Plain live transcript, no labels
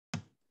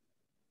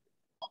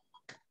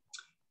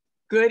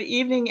Good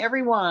evening,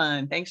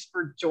 everyone. Thanks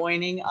for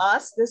joining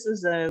us. This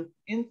is an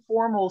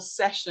informal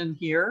session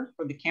here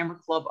for the Camera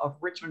Club of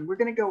Richmond. We're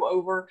going to go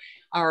over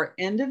our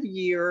end of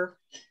year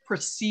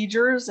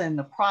procedures and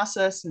the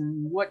process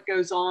and what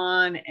goes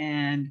on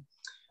and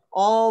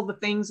all the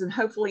things, and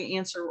hopefully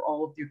answer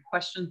all of your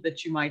questions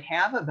that you might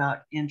have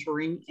about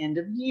entering end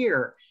of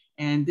year.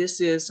 And this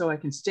is, so I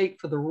can state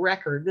for the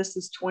record, this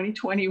is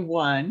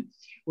 2021.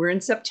 We're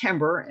in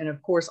September, and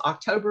of course,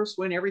 October is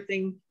when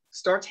everything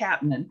starts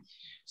happening.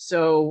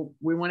 So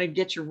we want to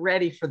get you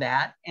ready for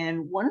that.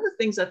 And one of the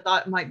things I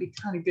thought might be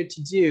kind of good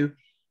to do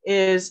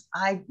is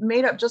I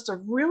made up just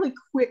a really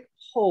quick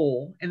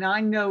poll. And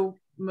I know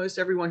most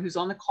everyone who's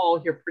on the call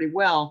here pretty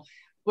well,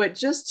 but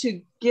just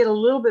to get a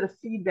little bit of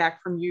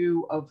feedback from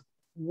you of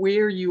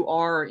where you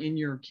are in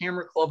your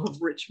Camera Club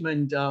of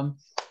Richmond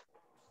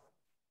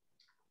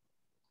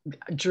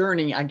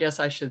journey, I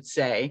guess I should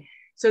say.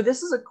 So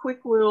this is a quick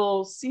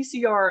little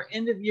CCR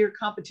end of year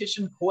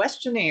competition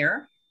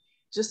questionnaire.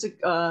 Just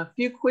a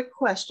few quick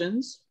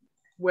questions,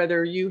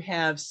 whether you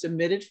have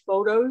submitted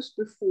photos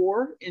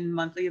before in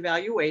monthly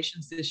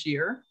evaluations this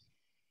year,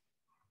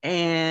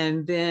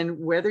 and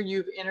then whether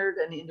you've entered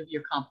an end of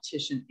year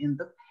competition in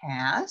the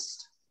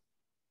past.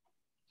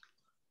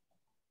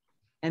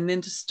 And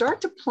then to start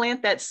to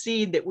plant that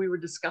seed that we were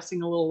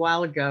discussing a little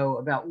while ago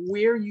about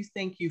where you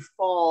think you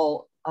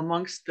fall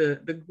amongst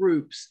the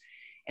groups.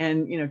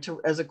 And, you know,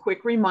 as a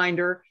quick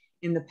reminder,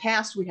 in the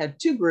past, we had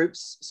two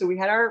groups. So we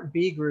had our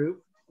B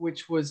group,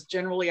 which was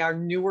generally our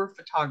newer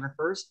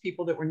photographers,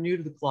 people that were new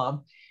to the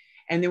club.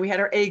 And then we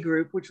had our A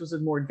group, which was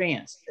more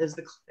advanced.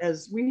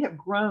 As we have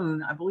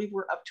grown, I believe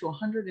we're up to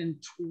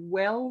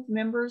 112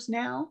 members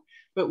now,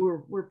 but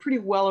we're pretty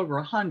well over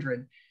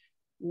 100.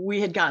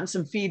 We had gotten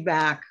some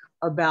feedback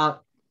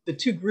about the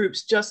two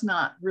groups just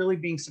not really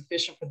being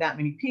sufficient for that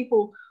many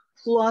people,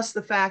 plus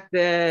the fact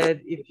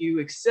that if you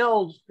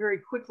excelled very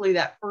quickly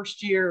that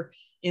first year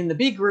in the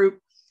B group,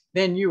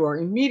 then you are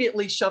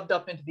immediately shoved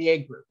up into the A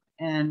group.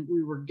 And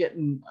we were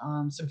getting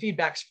some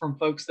feedbacks from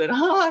folks that,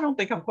 I don't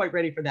think I'm quite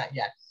ready for that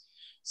yet.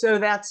 So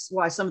that's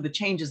why some of the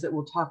changes that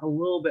we'll talk a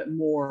little bit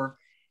more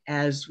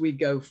as we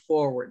go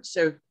forward.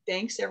 So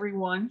thanks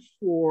everyone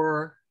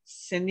for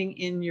sending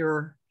in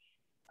your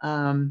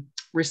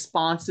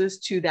responses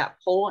to that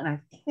poll. And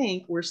I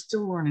think we're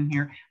still learning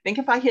here. I think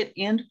if I hit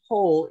end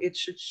poll, it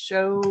should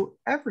show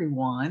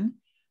everyone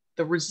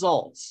the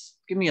results.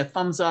 Give me a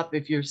thumbs up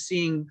if you're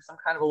seeing some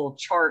kind of a little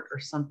chart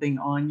or something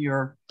on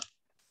your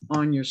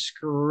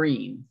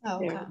screen.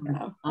 Okay.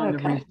 On the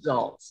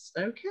results.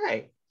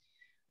 Okay.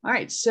 All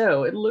right.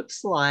 So it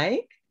looks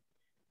like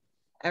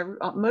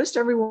most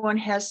everyone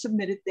has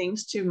submitted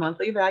things to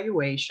monthly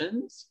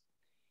evaluations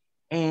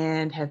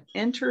and have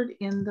entered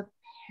in the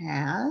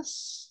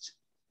past.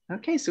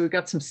 Okay. So we've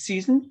got some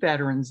seasoned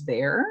veterans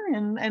there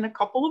and a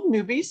couple of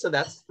newbies. So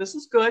this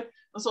is good.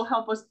 This will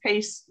help us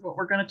pace what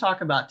we're going to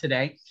talk about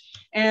today.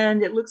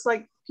 And it looks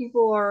like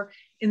people are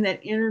in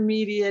that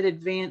intermediate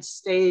advanced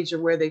stage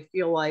of where they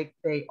feel like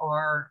they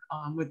are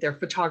with their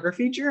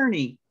photography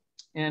journey.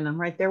 And I'm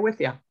right there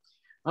with you.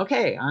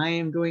 Okay, I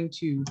am going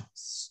to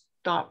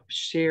stop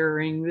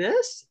sharing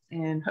this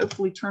and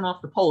hopefully turn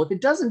off the poll. If it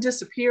doesn't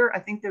disappear, I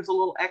think there's a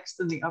little X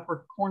in the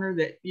upper corner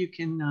that you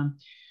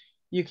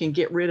can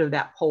get rid of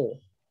that poll.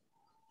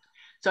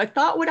 So I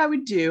thought what I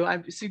would do,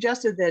 I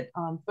suggested that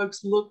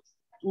folks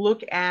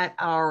look at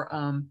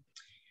our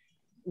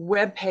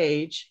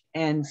webpage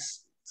and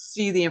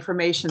see the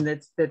information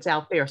that's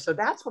out there. So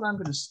that's what I'm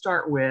going to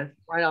start with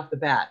right off the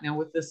bat. Now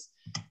with this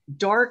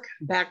dark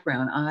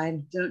background, I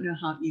don't know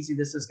how easy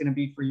this is going to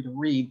be for you to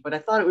read, but I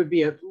thought it would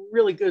be a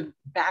really good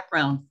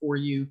background for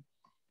you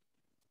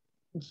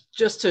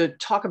just to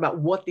talk about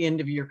what the end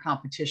of year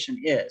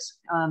competition is.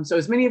 So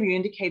as many of you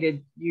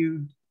indicated,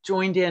 you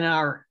joined in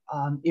our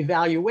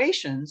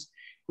evaluations.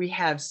 We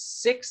have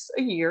 6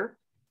 a year.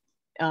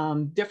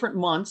 Different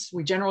months.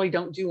 We generally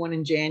don't do one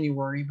in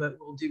January, but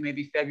we'll do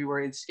maybe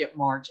February and skip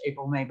March,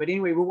 April, May. But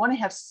anyway, we want to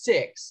have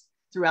 6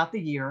 throughout the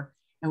year.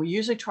 And we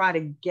usually try to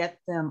get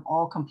them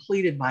all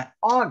completed by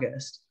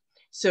August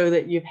so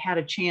that you've had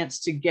a chance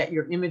to get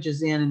your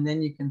images in, and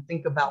then you can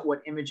think about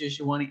what images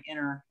you want to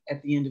enter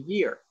at the end of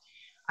year.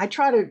 I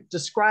try to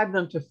describe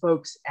them to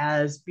folks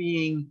as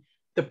being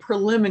the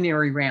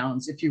preliminary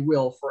rounds, if you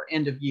will, for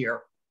end of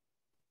year.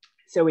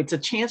 So it's a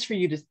chance for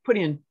you to put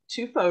in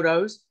 2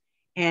 photos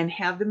and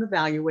have them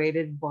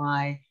evaluated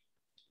by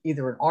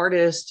either an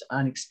artist,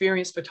 an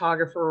experienced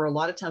photographer, or a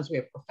lot of times we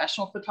have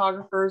professional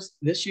photographers.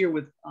 This year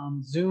with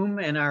Zoom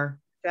and our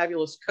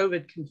fabulous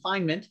COVID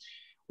confinement,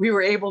 we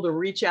were able to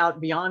reach out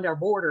beyond our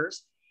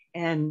borders,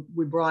 and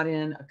we brought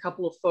in a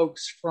couple of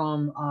folks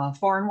from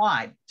far and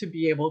wide to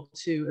be able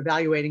to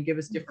evaluate and give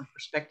us different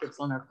perspectives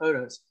on our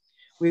photos.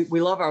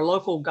 We love our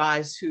local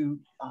guys who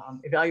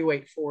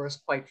evaluate for us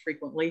quite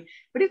frequently,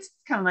 but it's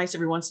kind of nice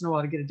every once in a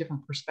while to get a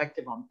different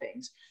perspective on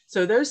things.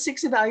 So those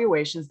 6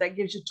 evaluations, that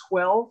gives you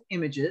 12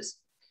 images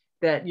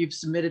that you've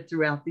submitted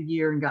throughout the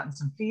year and gotten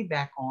some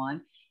feedback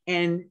on.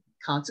 And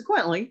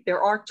consequently,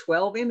 there are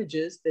 12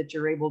 images that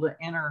you're able to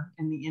enter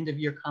in the end of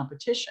year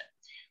competition.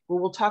 Well,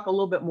 we'll talk a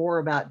little bit more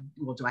about,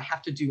 well, do I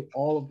have to do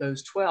all of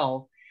those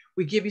 12?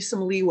 We give you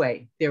some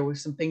leeway. There were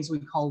some things we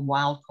call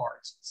wild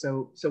cards.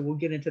 So we'll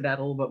get into that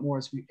a little bit more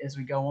as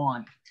we go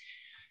on.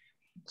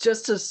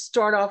 Just to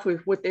start off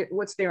with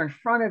what's there in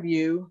front of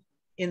you,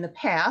 in the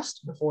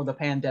past, before the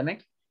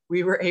pandemic,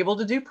 we were able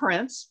to do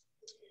prints.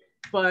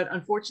 But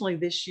unfortunately,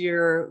 this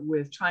year,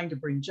 with trying to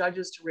bring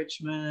judges to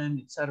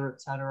Richmond, et cetera,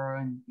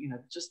 and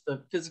just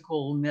the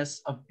physicalness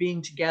of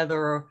being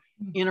together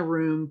in a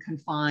room,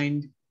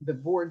 confined, the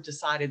board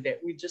decided that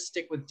we just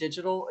stick with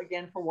digital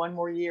again for one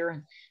more year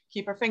and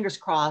keep our fingers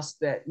crossed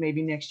that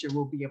maybe next year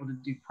we'll be able to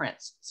do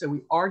prints. So we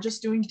are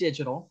just doing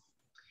digital.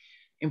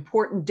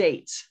 Important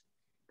dates.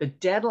 The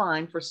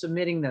deadline for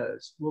submitting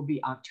those will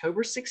be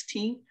October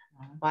 16th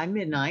by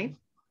midnight,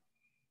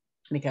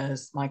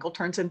 because Michael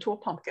turns into a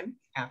pumpkin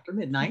after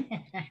midnight.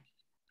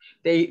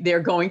 They're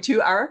going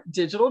to our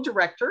digital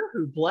director,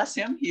 who, bless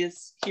him, he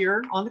is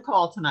here on the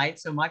call tonight.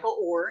 So Michael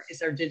Orr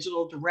is our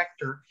digital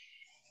director.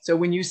 So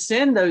when you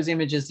send those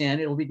images in,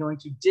 it'll be going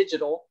to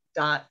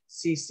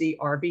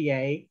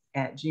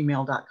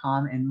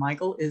digital.ccrba@gmail.com. And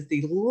Michael is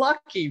the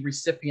lucky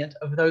recipient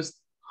of those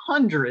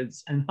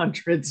hundreds and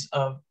hundreds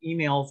of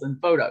emails and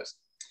photos.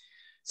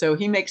 So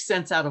he makes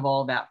sense out of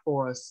all that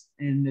for us.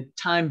 And the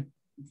time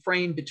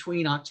frame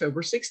between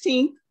October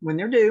 16th, when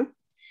they're due,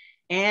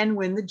 and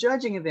when the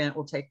judging event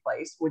will take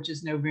place, which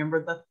is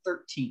November the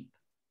 13th.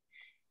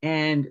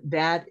 And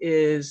that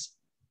is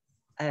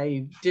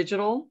a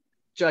digital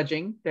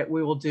judging that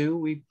we will do.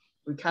 We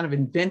kind of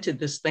invented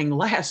this thing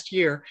last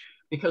year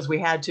because we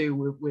had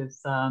to,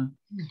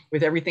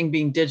 with everything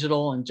being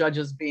digital and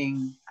judges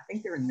being, I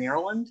think they're in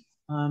Maryland.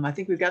 I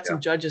think we've got some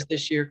judges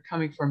this year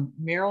coming from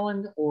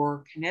Maryland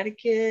or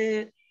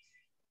Connecticut.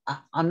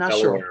 I'm not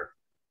sure.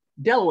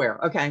 Delaware.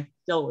 Okay.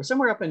 Delaware,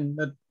 somewhere up in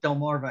the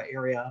Delmarva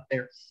area up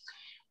there.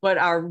 But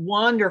our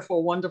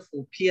wonderful,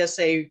 wonderful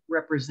PSA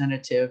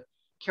representative,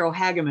 Carol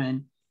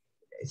Hageman,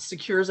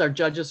 secures our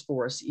judges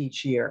for us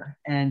each year.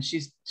 And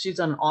she's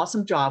done an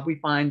awesome job. We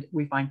find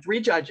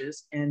 3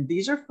 judges, and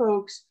these are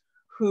folks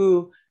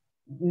who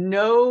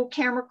know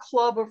Camera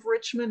Club of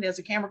Richmond as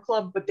a camera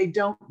club, but they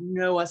don't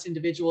know us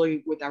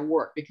individually with our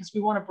work, because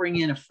we want to bring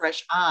in a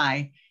fresh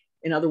eye.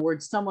 In other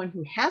words, someone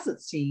who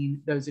hasn't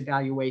seen those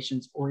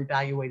evaluations or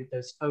evaluated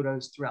those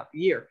photos throughout the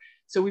year.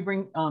 So we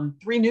bring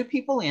 3 new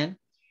people in,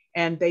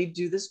 and they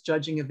do this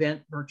judging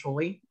event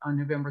virtually on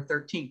November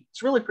 13th.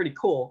 It's really pretty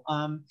cool.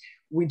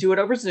 We do it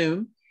over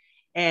Zoom,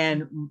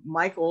 and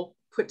Michael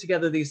put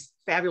together these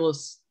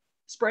fabulous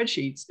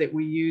spreadsheets that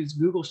we use,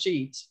 Google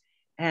Sheets,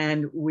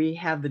 and we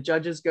have the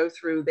judges go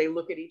through, they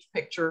look at each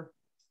picture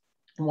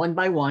one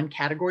by one,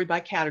 category by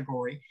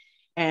category,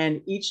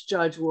 and each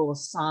judge will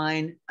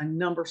assign a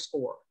number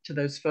score to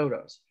those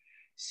photos.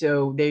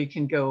 So they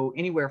can go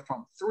anywhere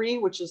from 3,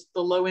 which is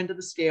the low end of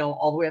the scale,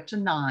 all the way up to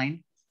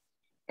 9.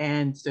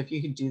 And so if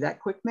you could do that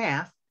quick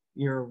math,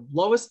 your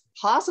lowest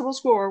possible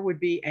score would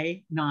be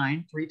a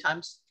 9, 3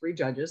 times 3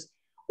 judges,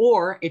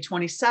 or a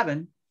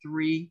 27,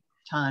 3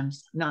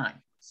 times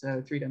 9.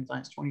 So 3 times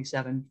 9 is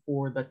 27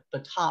 for the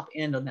top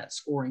end of that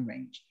scoring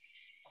range.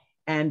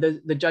 And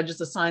the judges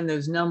assign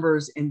those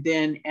numbers, and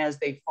then as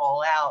they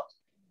fall out,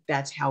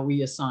 that's how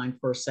we assign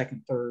first,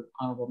 second, third,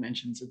 honorable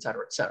mentions, et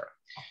cetera, et cetera.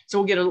 So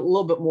we'll get a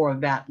little bit more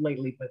of that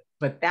lately,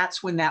 but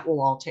that's when that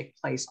will all take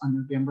place, on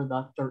November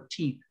the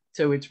 13th.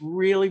 So it's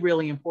really,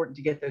 really important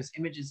to get those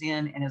images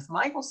in. And as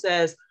Michael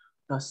says,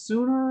 the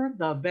sooner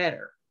the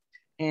better.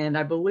 And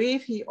I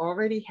believe he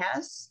already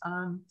has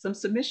some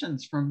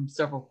submissions from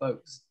several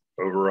folks.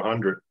 Over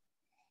 100.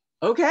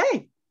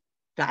 Okay,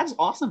 that's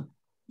awesome.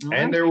 All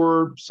and right. There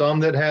were some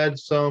that had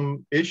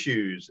some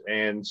issues.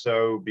 And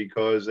so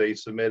because they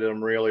submitted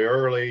them really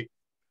early,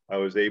 I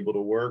was able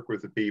to work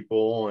with the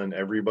people, and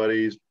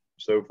everybody's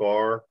so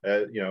far,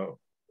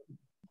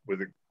 with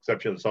the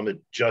exception of some that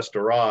just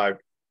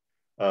arrived,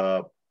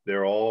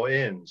 they're all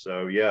in.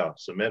 So yeah,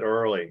 submit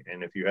early.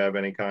 And if you have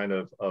any kind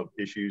of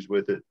issues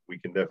with it, we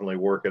can definitely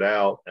work it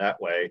out that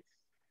way.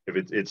 If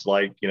it's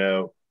like,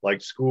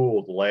 like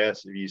school,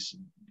 if you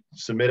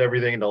submit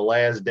everything the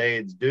last day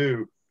it's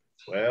due,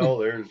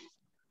 well, if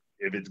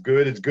it's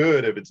good, it's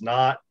good. If it's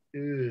not,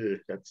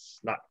 that's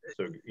not.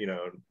 So,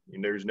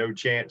 there's no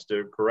chance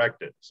to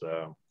correct it.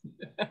 So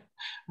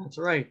that's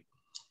right.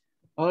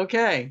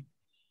 Okay.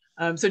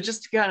 So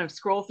just to kind of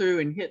scroll through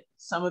and hit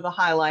some of the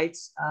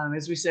highlights,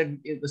 as we said,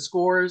 the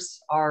scores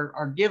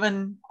are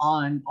given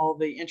on all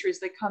the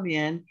entries that come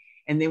in,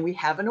 and then we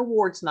have an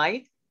awards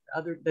night.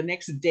 The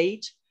next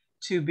date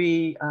to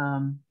be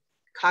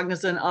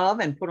cognizant of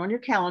and put on your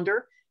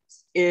calendar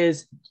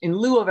is, in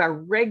lieu of our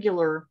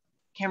regular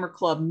Camera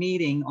Club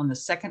meeting on the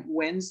 2nd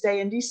Wednesday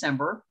in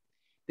December.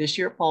 This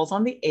year it falls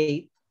on the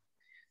 8th.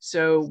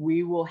 So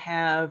we will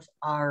have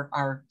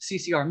our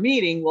CCR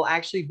meeting will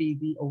actually be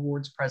the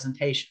awards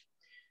presentation.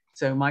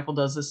 So Michael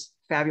does this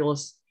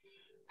fabulous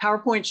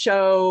PowerPoint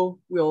show.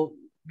 We'll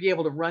be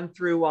able to run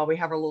through while we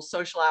have our little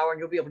social hour, and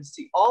you'll be able to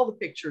see all the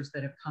pictures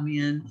that have come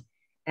in.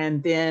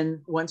 And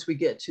then once we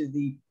get to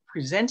the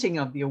presenting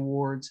of the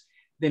awards,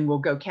 then we'll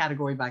go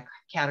category by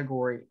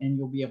category, and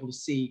you'll be able to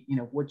see, you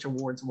know, which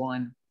awards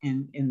won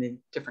in the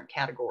different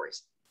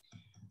categories.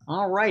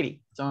 All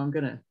righty, so I'm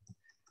gonna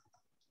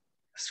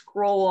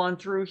scroll on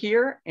through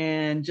here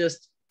and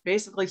just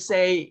basically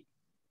say,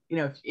 you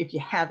know, if you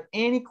have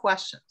any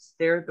questions,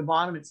 there at the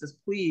bottom it says,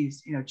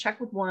 please, you know, check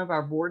with one of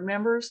our board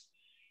members.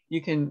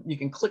 You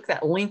can click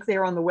that link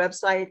there on the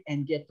website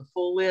and get the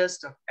full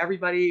list of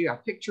everybody, our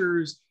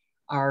pictures,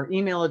 our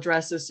email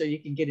addresses, so you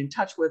can get in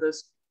touch with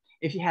us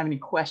if you have any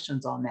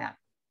questions on that.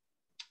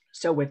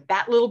 So with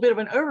that little bit of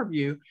an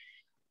overview,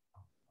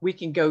 we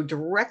can go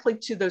directly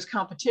to those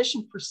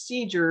competition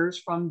procedures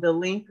from the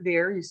link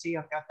there. You see,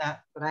 I've got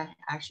that, but I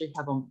actually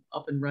have them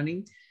up and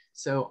running.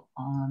 So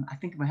I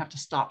think I'm gonna have to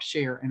stop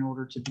share in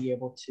order to be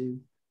able to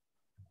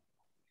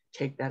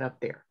take that up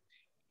there.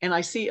 And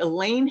I see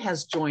Elaine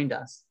has joined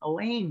us.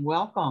 Elaine,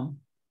 welcome.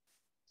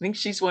 I think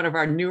she's one of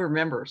our newer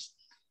members.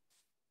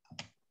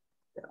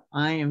 So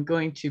I am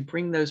going to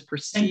bring those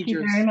procedures. Thank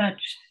you very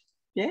much.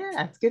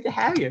 Yeah, it's good to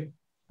have you.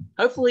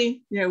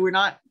 Hopefully, you know, we're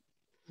not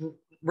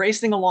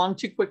racing along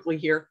too quickly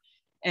here.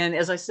 And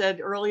as I said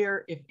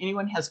earlier, if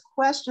anyone has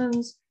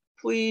questions,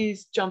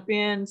 please jump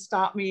in,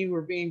 stop me.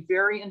 We're being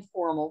very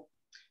informal.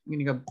 I'm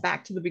going to go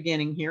back to the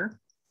beginning here.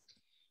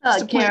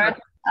 Karen,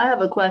 I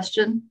have a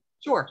question.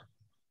 Sure.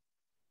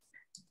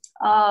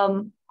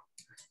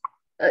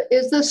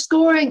 Is the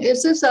scoring,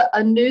 is this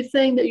a new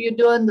thing that you're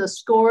doing, the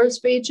scores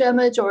for each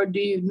image, or do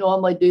you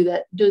normally do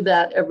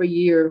that every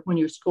year when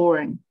you're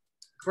scoring?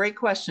 Great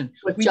question.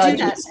 We do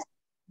that.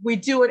 We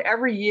do it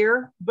every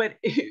year, but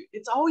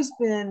it's always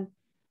been,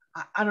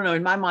 I don't know,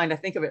 in my mind, I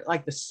think of it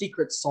like the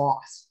secret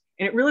sauce.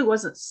 And it really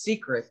wasn't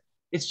secret.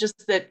 It's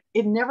just that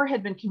it never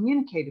had been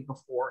communicated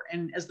before.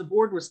 And as the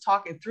board was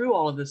talking through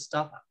all of this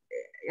stuff,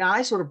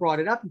 I sort of brought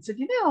it up and said,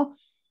 you know,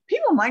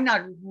 people might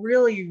not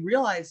really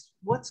realize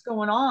what's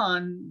going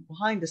on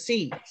behind the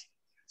scenes.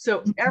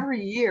 So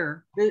every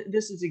year,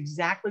 this is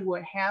exactly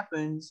what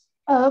happens.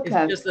 Oh,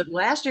 okay. It's just that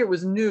last year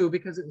was new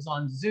because it was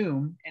on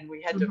Zoom and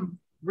we had to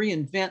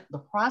reinvent the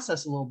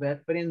process a little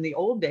bit. But in the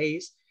old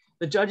days,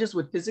 the judges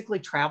would physically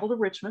travel to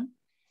Richmond,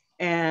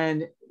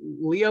 and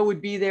Leo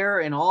would be there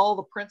and all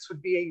the prints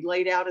would be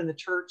laid out in the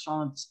church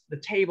on the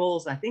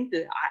tables. I think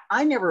that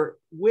I never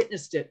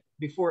witnessed it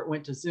before it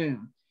went to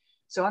Zoom.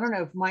 So I don't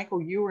know if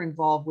Michael, you were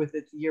involved with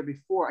it the year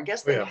before. I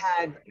guess they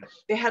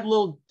had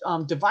little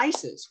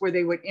devices where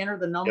they would enter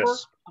the number.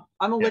 Yes.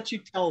 I'm gonna let you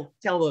tell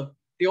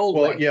the old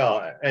way.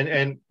 Yeah,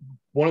 and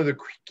one of the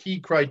key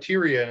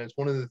criteria, and it's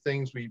one of the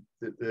things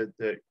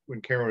that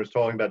when Karen was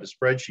talking about the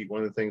spreadsheet,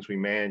 one of the things we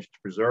managed to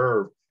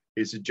preserve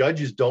is the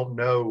judges don't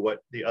know what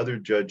the other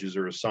judges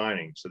are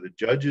assigning. So the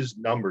judges'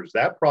 numbers,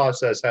 that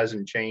process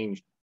hasn't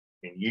changed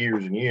in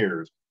years and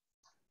years.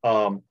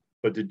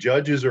 But the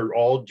judges are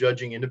all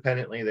judging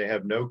independently. They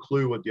have no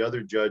clue what the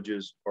other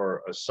judges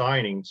are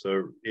assigning.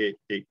 So it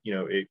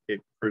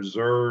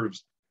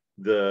preserves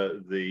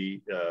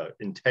the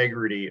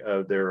integrity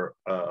of their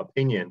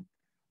opinion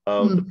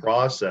of the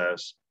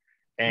process.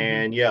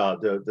 And yeah,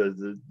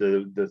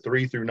 the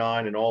 3 through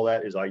 9 and all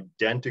that is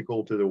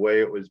identical to the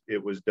way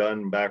it was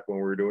done back when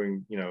we were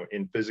doing, you know,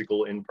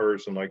 in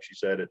person, like she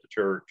said, at the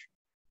church.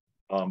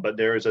 But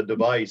there is a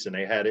device, and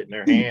they had it in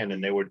their hand,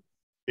 and they would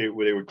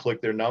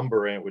click their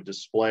number, and it would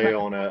display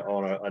on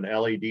an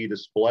LED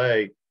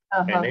display,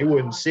 and they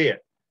wouldn't see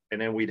it. And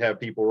then we'd have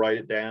people write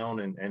it down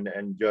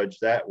and judge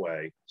that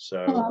way.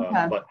 So,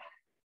 but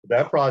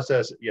that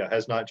process, yeah,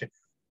 has not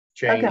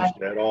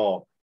changed at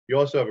all. You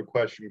also have a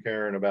question,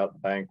 Karen, about the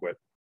banquet.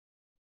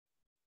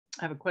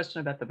 I have a question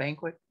about the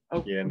banquet.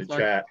 Oh, yeah, in the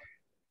chat.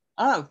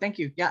 Oh, thank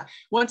you. Yeah,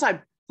 once I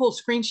pull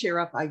screen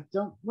share up, I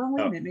don't. Well,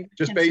 wait a minute. Maybe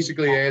just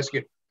basically ask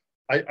it.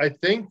 I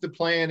think the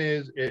plan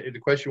is. The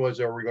question was,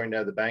 are we going to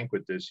have the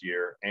banquet this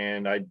year?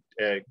 And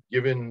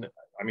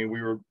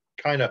we were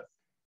kind of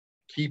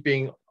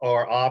keeping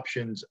our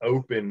options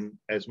open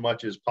as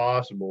much as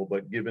possible,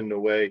 but given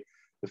the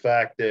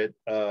fact that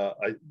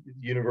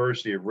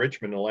University of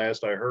Richmond, the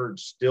last I heard,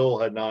 still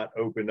had not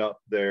opened up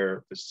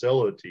their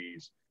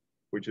facilities,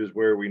 which is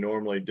where we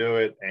normally do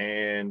it.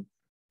 And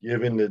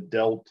given the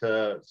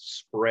Delta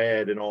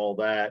spread and all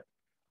that,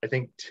 I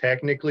think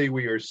technically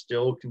we are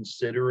still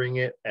considering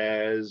it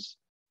as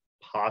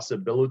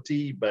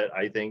possibility, but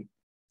I think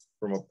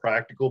from a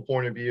practical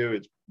point of view,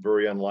 it's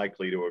very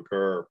unlikely to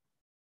occur.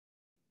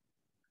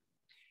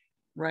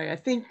 Right. I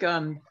think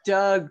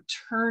Doug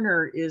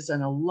Turner is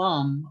an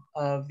alum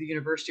of the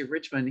University of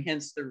Richmond,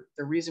 hence the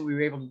reason we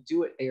were able to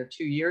do it there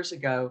 2 years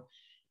ago.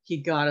 He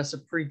got us a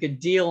pretty good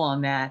deal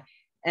on that.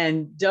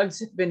 And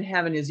Doug's been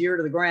having his ear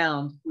to the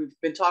ground. We've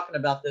been talking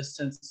about this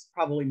since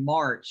probably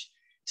March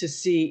to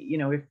see, you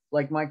know, if,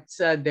 like Mike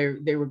said,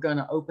 they were going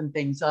to open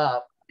things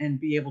up and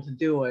be able to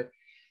do it.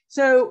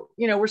 So,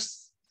 you know, we're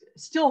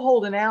still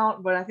holding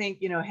out, but I think,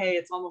 you know, hey,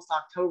 it's almost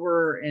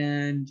October,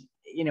 and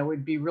you know,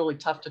 it'd be really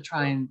tough to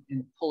try and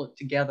pull it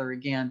together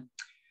again.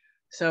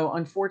 So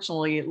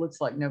unfortunately, it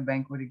looks like no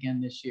banquet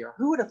again this year.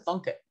 Who would have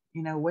thunk it?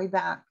 You know, way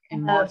back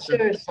in March of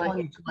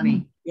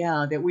 2020,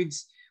 yeah, that we'd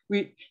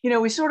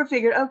we sort of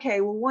figured,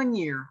 okay, well, 1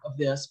 year of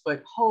this,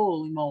 but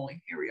holy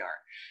moly, here we are.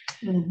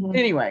 Mhm.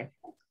 Anyway,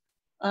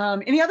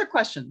 any other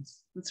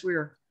questions since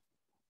we're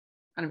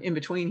kind of in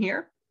between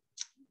here?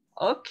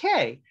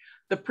 Okay,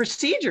 the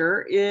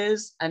procedure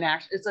is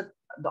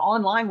the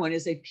online one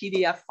is a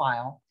PDF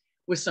file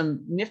with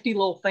some nifty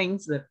little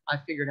things that I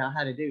figured out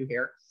how to do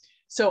here.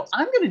 So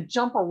I'm going to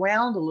jump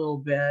around a little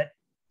bit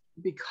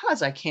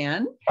because I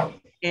can,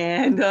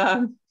 and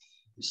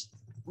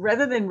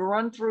rather than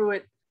run through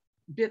it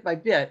bit by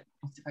bit,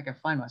 let's see if I can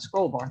find my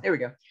scroll bar. There we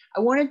go. I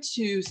wanted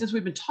to, since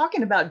we've been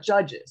talking about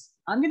judges,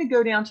 I'm going to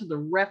go down to the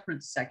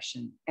reference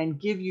section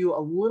and give you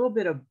a little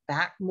bit of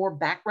more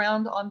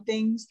background on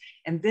things,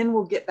 and then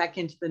we'll get back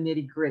into the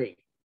nitty gritty.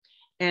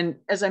 And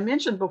as I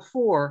mentioned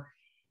before,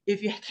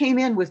 if you came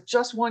in with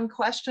just one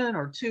question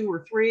or two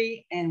or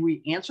three and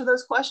we answer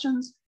those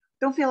questions,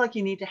 don't feel like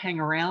you need to hang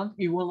around.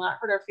 You will not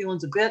hurt our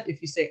feelings a bit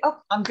if you say, oh,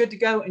 I'm good to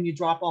go, and you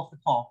drop off the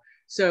call.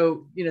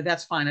 So,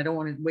 that's fine. I don't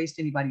want to waste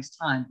anybody's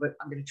time, but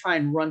I'm going to try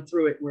and run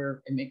through it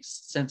where it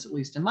makes sense, at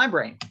least in my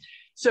brain.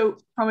 So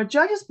from a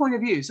judge's point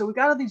of view, so we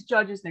got all these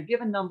judges, and they're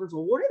given numbers.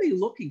 Well, what are they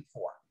looking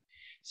for?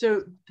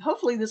 So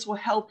hopefully this will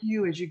help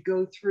you as you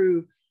go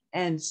through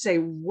and say,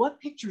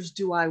 what pictures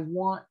do I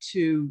want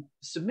to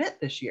submit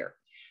this year?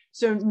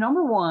 So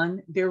number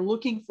one, they're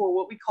looking for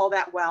what we call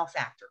that wow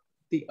factor,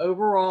 the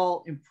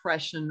overall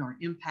impression or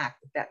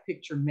impact that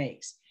picture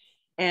makes.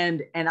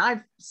 And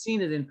I've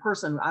seen it in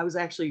person. I was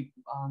actually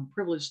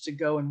privileged to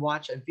go and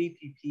watch a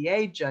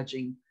VPPA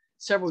judging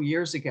several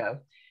years ago.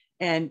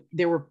 And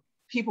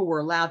people were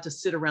allowed to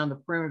sit around the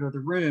perimeter of the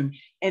room.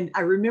 And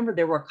I remember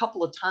there were a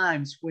couple of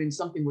times when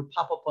something would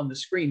pop up on the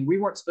screen. We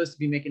weren't supposed to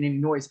be making any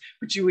noise,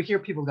 but you would hear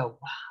people go,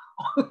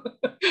 wow.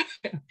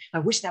 I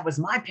wish that was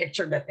my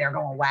picture that they're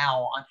going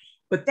wow on.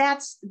 But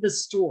that's the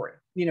story.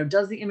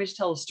 Does the image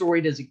tell a story?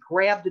 Does it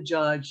grab the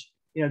judge?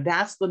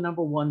 That's the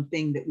number one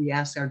thing that we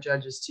ask our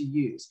judges to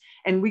use.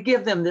 And we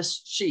give them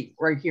this sheet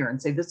right here and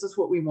say, this is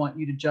what we want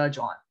you to judge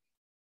on.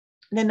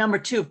 And then number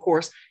two, of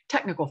course,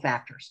 technical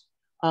factors.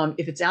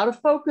 If it's out of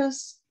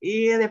focus,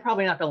 they're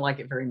probably not going to like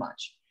it very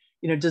much.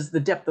 Does the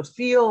depth of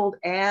field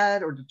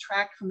add or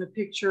detract from the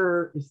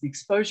picture? Is the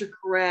exposure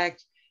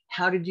correct?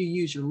 How did you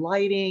use your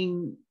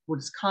lighting? What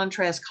is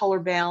contrast, color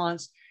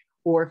balance?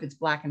 Or if it's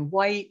black and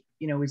white,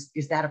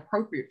 is that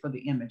appropriate for the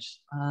image?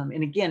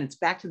 And again, it's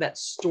back to that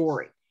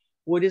story.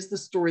 What is the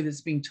story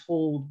that's being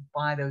told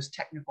by those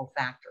technical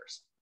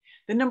factors?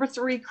 Then number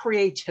three,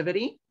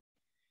 creativity.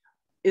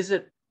 Is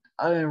it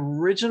an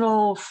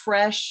original,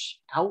 fresh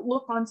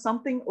outlook on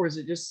something, or is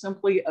it just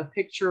simply a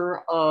picture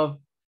of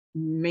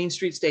Main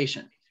Street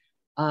Station?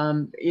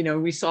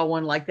 We saw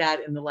one like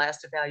that in the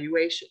last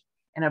evaluation.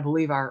 And I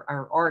believe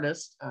our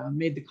artist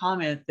made the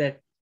comment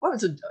that, well,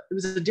 it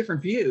was a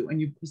different view.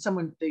 And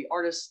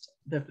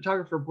the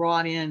photographer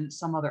brought in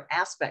some other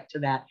aspect to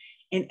that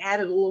and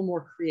added a little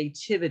more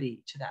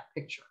creativity to that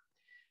picture.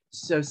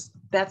 So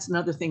that's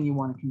another thing you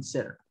want to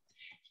consider.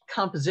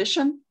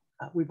 Composition.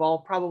 We've all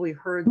probably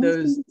heard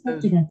those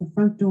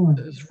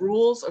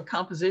rules of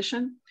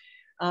composition.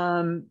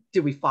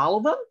 Did we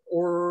follow them,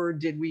 or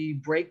did we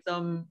break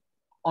them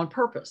on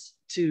purpose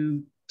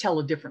to tell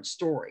a different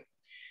story?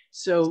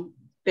 So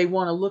they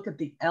want to look at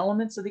the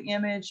elements of the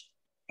image,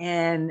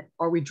 and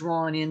are we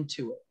drawn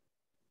into it?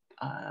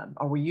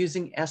 Are we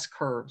using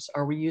S-curves?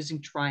 Are we using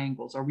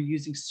triangles? Are we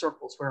using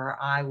circles where our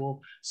eye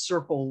will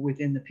circle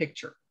within the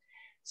picture?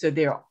 So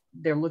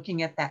they're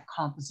looking at that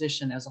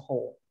composition as a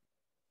whole.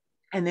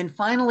 And then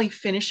finally,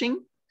 finishing.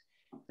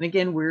 And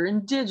again, we're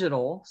in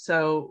digital,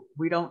 so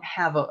we don't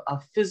have a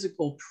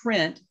physical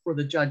print for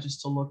the judges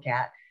to look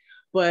at.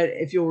 But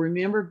if you'll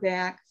remember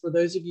back, for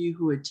those of you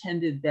who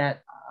attended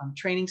that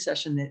training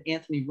session that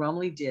Anthony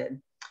Rumley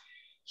did,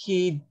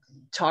 he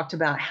talked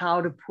about how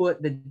to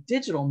put the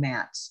digital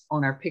mats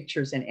on our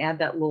pictures and add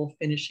that little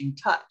finishing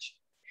touch.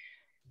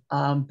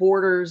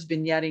 Borders,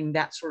 vignetting,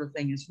 that sort of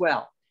thing as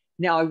well.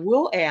 Now, I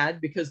will add,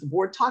 because the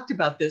board talked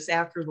about this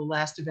after the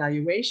last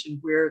evaluation,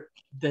 where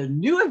the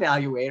new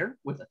evaluator,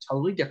 with a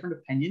totally different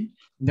opinion,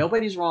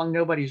 nobody's wrong,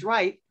 nobody's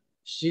right,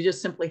 she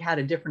just simply had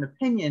a different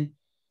opinion.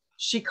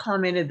 She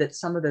commented that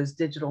some of those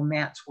digital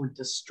mats were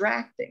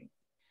distracting.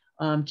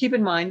 Keep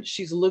in mind,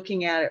 she's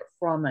looking at it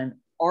from an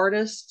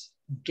artist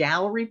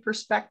gallery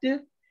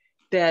perspective,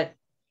 that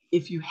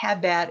if you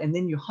had that and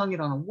then you hung it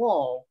on a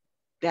wall,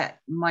 that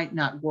might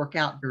not work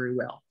out very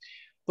well.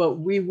 But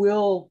we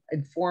will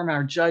inform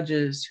our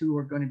judges who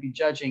are going to be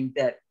judging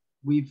that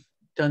we've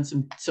done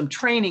some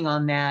training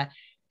on that.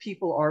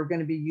 People are going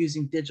to be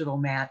using digital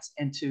mats,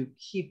 and to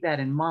keep that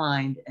in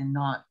mind and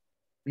not,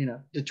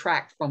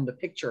 detract from the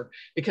picture,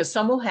 because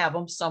some will have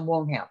them, some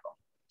won't have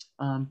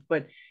them.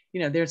 But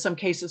there's some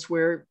cases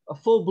where a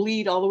full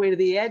bleed all the way to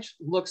the edge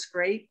looks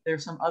great.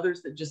 There's some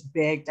others that just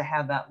beg to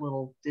have that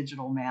little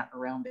digital mat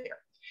around there.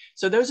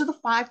 So those are the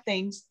 5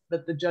 things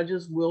that the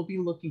judges will be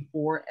looking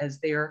for as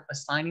they're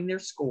assigning their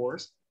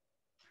scores.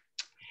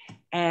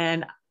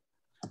 And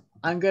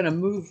I'm going to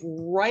move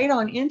right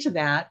on into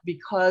that,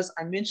 because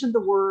I mentioned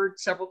the word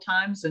several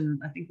times,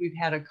 and I think we've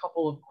had a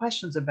couple of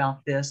questions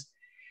about this.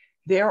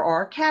 there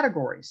are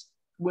categories.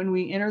 When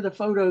we enter the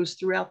photos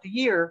throughout the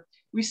year,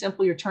 we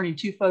simply are turning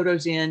 2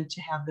 photos in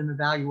to have them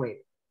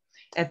evaluated.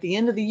 At the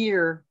end of the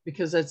year,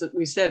 because as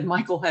we said,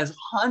 Michael has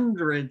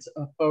hundreds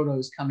of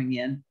photos coming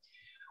in,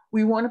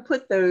 we want to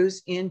put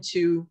those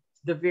into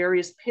the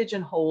various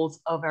pigeonholes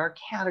of our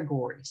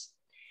categories.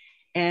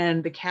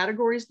 And the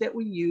categories that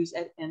we use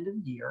at end of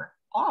year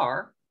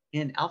are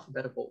in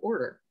alphabetical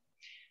order.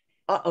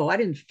 Uh-oh, I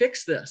didn't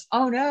fix this.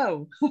 Oh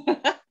no.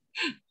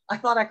 I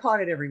thought I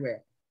caught it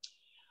everywhere.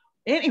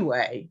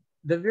 Anyway,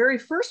 the very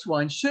first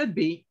one should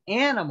be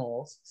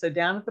animals. So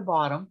down at the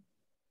bottom,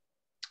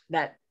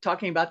 that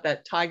talking about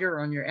that tiger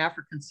on your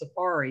African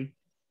safari.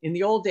 In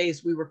the old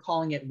days, we were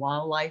calling it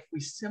wildlife. We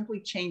simply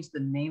changed the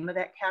name of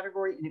that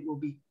category and it will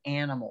be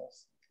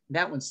animals.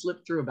 That one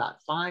slipped through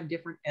about 5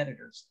 different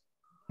editors.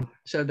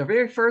 So the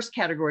very first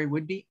category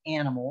would be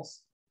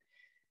animals.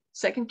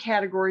 Second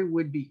category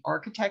would be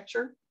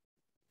architecture.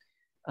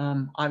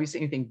 Obviously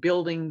anything,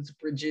 buildings,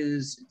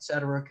 bridges,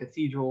 etc.,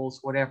 cathedrals,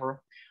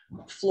 whatever.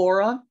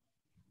 Flora,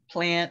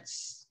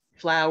 plants,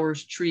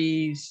 flowers,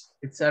 trees,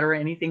 etc.,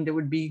 anything that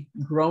would be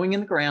growing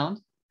in the ground.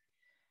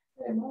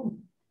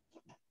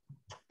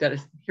 Did I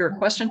hear a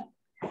question?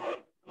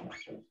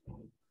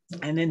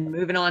 And then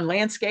moving on,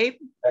 landscape.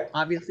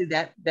 Obviously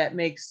that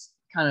makes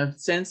kind of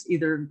sense.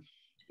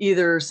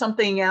 Either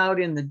something out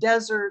in the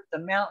desert, the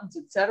mountains,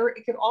 etc.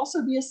 It could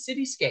also be a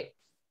cityscape.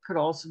 Could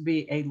also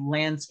be a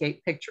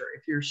landscape picture.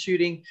 If you're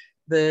shooting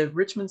the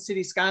Richmond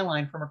city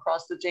skyline from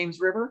across the James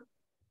River,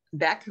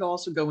 that could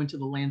also go into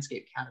the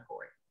landscape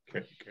category.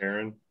 Okay,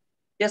 Karen.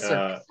 Yes,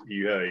 sir.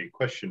 You had a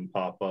question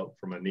pop up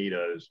from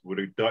Anita. Would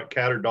a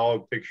cat or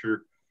dog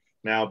picture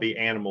now be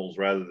animals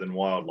rather than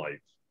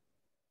wildlife?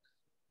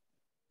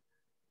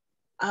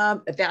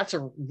 That's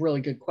a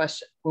really good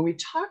question. When we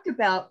talked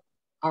about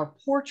our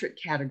portrait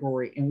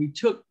category and we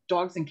took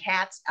dogs and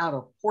cats out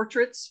of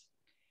portraits,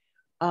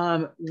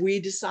 we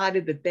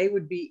decided that they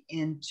would be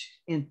in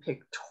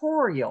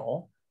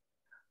pictorial,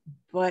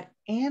 but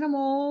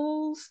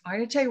animals, I'm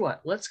going to tell you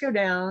what, let's go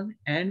down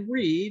and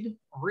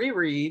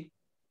reread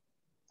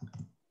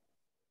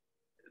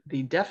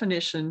the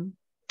definition,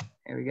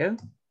 there we go,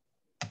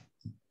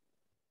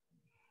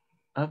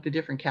 of the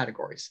different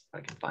categories. If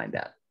I can find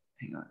that,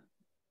 hang on.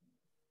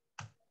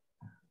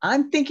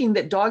 I'm thinking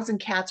that dogs and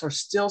cats are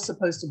still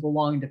supposed to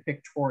belong to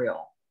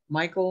pictorial.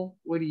 Michael,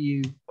 what do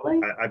you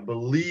think? I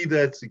believe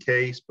that's the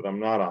case, but I'm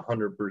not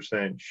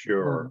 100%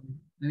 sure.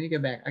 Let me go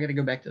back. I got to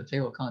go back to the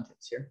table of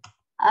contents here.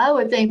 I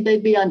would think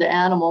they'd be under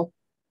animal.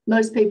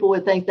 Most people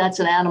would think that's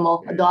an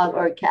animal, a dog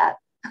or a cat.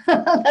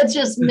 That's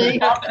just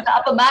me off the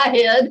top of my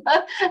head.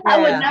 Yeah. I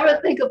would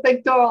never think of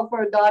pictorial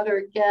for a dog or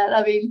a cat.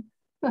 I mean,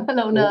 I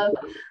don't know.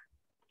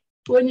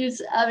 Wouldn't you?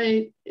 I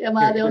mean, am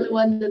I the only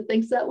one that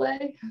thinks that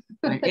way?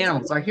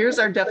 Animals. So here's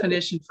our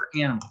definition for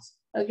animals.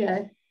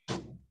 Okay.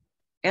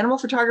 Animal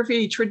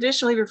photography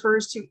traditionally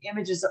refers to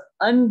images of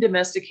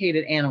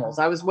undomesticated animals.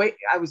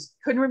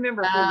 Couldn't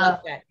remember if we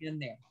left that in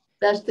there.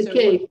 That's the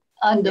key,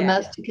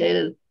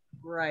 undomesticated. Yeah.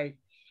 Right.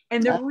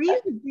 And the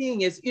reason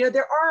being is,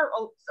 there are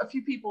a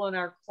few people in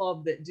our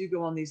club that do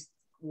go on these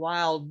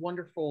wild,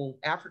 wonderful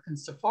African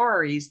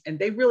safaris, and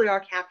they really are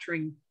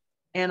capturing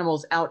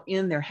animals out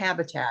in their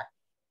habitat.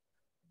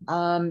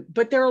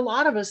 But there are a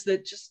lot of us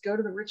that just go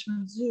to the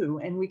Richmond Zoo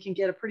and we can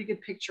get a pretty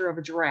good picture of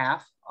a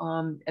giraffe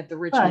at the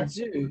Richmond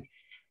Zoo.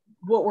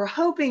 What we're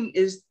hoping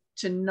is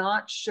to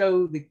not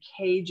show the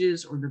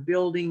cages or the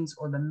buildings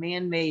or the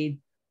man-made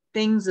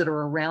things that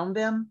are around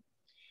them.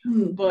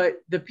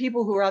 But the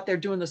people who are out there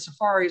doing the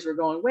safaris are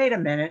going, wait a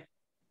minute,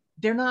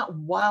 they're not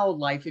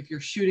wildlife if you're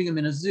shooting them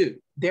in a zoo.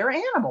 They're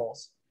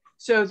animals.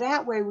 So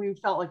that way we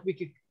felt like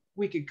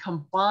we could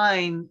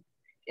combine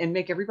and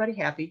make everybody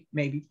happy,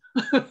 maybe,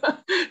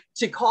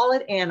 to call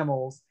it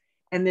animals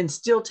and then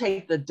still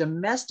take the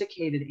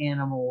domesticated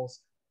animals,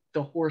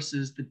 the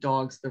horses, the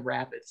dogs, the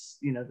rabbits,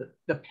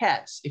 the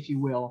pets, if you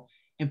will,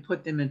 and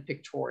put them in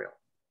pictorial.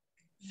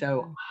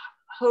 So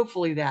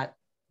hopefully that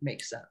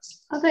makes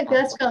sense. I think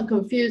that's going to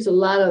confuse a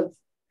lot of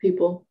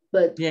people,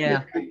 but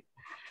yeah,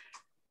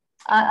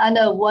 I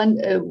know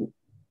one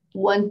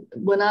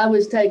when I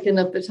was taking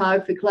a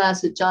photography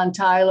class at John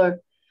Tyler,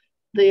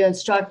 the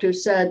instructor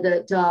said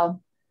that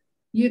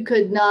you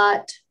could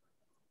not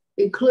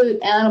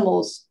include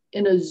animals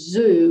in a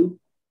zoo,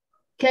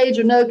 cage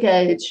or no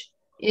cage,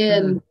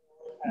 in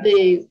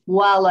the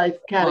wildlife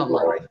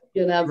category,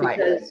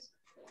 because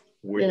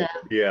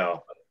yeah,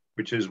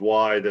 which is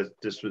why the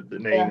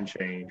name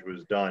change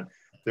was done.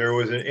 There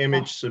was an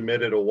image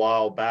submitted a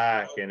while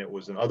back and it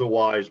was an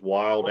otherwise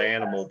wild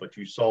animal, but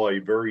you saw a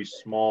very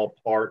small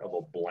part of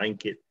a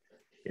blanket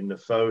in the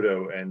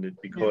photo, and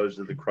because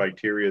of the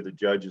criteria the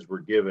judges were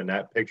given,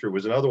 that picture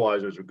was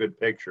otherwise it was a good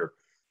picture.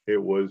 It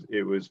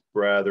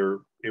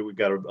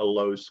got a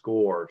low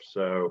score.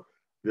 So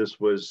this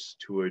was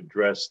to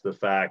address the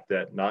fact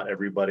that not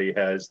everybody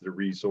has the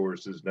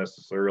resources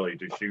necessarily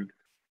to shoot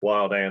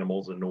wild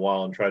animals in the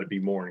wild and try to be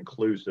more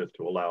inclusive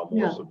to allow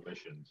more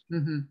submissions.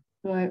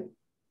 Right.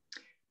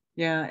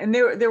 Yeah, and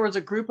there was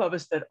a group of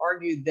us that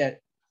argued that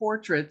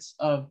portraits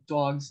of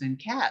dogs and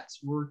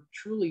cats were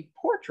truly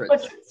portraits.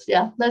 Portraits,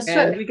 yeah, that's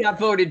And true. we got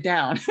voted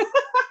down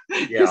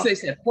because they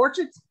said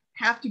portraits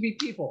have to be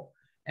people.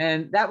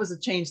 And that was a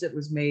change that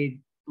was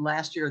made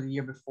last year or the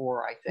year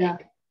before, I think.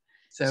 Yeah.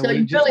 So So we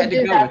you just really had to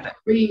did go have with to it.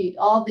 read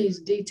all these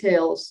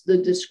details, the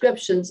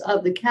descriptions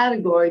of the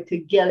category to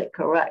get it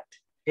correct.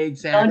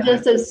 Exactly. Don't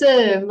just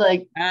assume,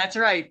 like, That's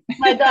right.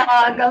 my dog,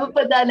 I'm gonna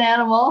put that in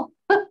animal.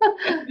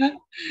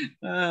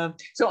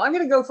 So I'm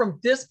going to go from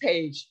this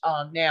page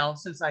now,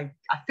 since I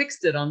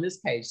fixed it on this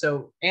page.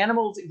 So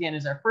animals, again,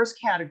 is our first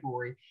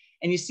category.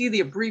 And you see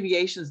the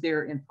abbreviations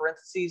there in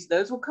parentheses.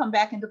 Those will come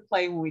back into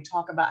play when we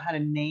talk about how to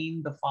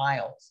name the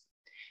files.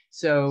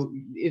 So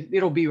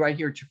it'll be right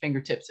here at your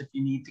fingertips if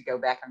you need to go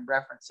back and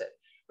reference it.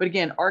 But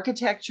again,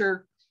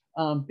 architecture,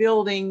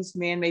 buildings,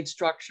 man-made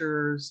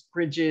structures,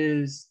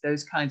 bridges,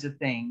 those kinds of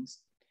things.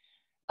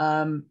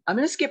 I'm going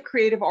to skip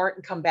creative art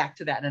and come back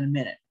to that in a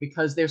minute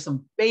because there's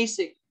some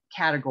basic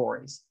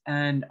categories.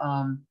 And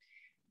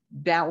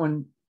that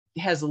one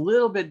has a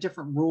little bit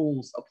different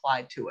rules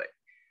applied to it.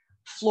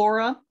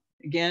 Flora,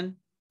 again,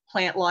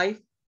 plant life,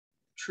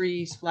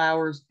 trees,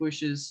 flowers,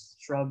 bushes,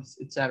 shrubs,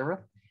 etc.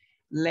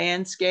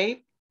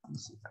 Landscape, let me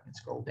see if I can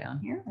scroll down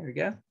here. There we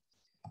go.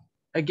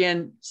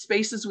 Again,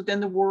 spaces within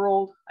the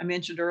world. I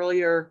mentioned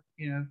earlier,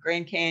 you know,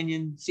 Grand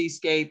Canyon,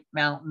 seascape,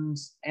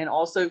 mountains, and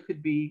also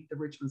could be the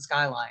Richmond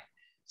skyline.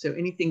 So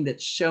anything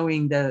that's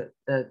showing the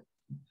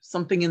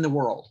something in the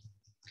world.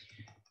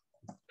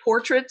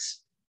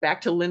 Portraits, back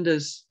to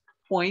Linda's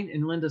point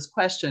and Linda's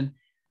question,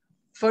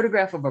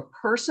 photograph of a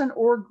person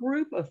or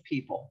group of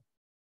people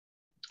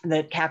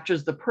that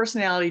captures the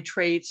personality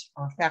traits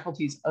or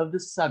faculties of the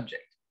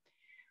subject.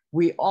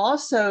 We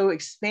also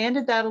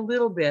expanded that a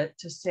little bit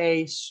to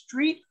say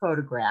street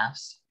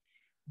photographs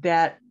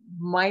that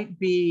might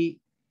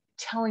be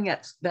telling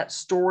that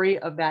story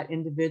of that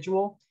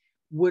individual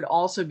would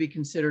also be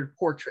considered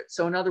portraits.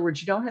 So in other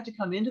words, you don't have to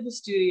come into the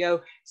studio,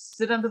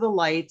 sit under the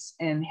lights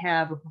and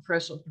have a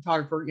professional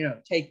photographer, you know,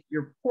 take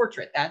your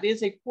portrait. That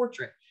is a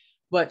portrait,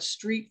 but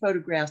street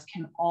photographs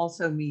can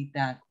also meet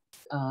that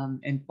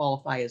and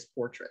qualify as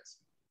portraits.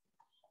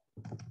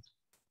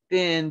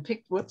 Then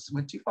whoops,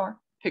 went too far.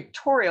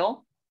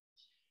 Pictorial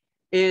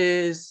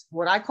is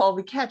what I call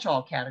the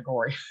catch-all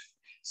category.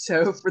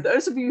 So for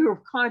those of you who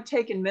have kind of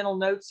taken mental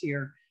notes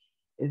here,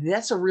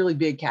 that's a really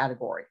big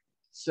category.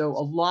 So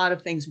a lot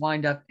of things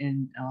wind up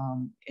in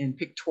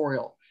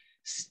pictorial.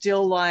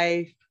 Still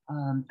life,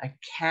 a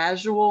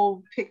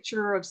casual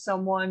picture of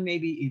someone,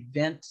 maybe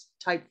event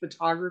type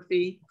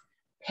photography.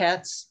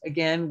 Pets,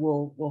 again,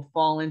 will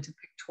fall into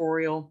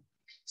pictorial.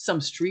 Some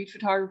street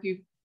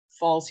photography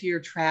falls here,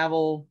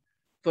 travel,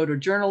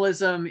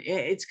 photojournalism.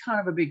 It's kind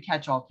of a big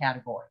catch-all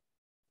category.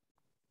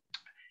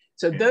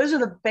 So those are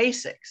the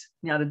basics.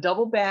 Now to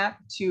double back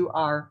to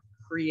our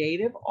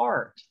creative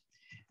art,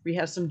 we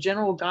have some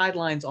general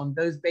guidelines on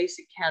those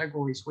basic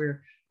categories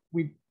where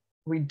we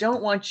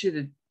don't want you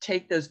to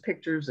take those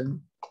pictures and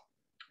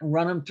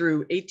run them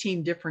through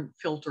 18 different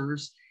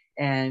filters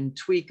and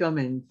tweak them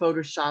and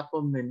Photoshop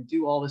them and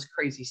do all this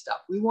crazy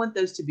stuff. We want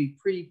those to be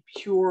pretty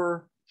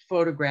pure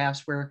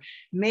photographs where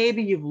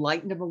maybe you've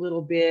lightened them a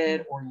little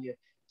bit or you've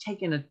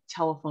taken a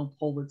telephone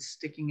pole that's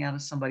sticking out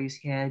of somebody's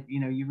head, you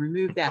know, you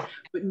remove that,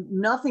 but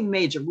nothing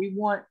major. We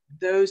want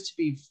those to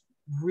be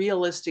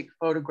realistic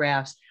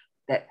photographs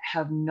that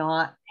have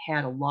not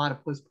had a lot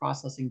of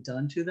post-processing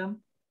done to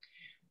them.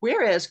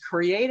 Whereas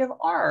creative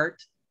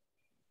art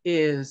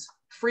is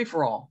free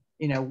for all,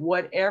 you know,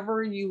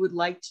 whatever you would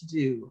like to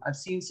do. I've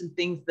seen some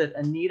things that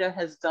Anita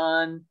has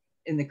done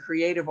in the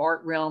creative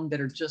art realm that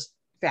are just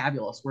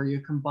fabulous, where you're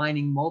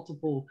combining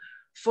multiple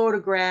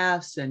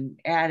photographs and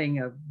adding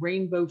a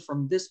rainbow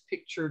from this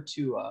picture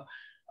to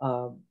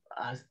a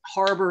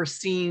harbor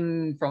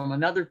scene from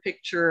another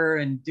picture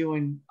and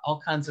doing all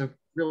kinds of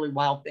really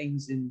wild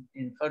things in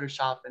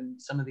Photoshop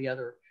and some of the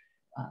other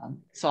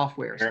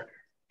softwares.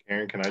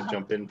 Karen, can I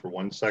jump in for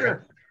 1 second?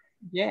 Sure.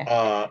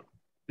 Yeah.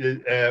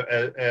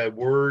 A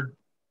word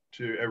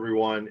to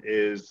everyone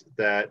is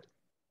that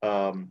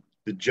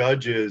the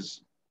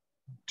judges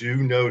do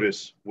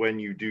notice when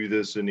you do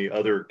this in the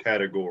other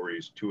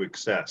categories to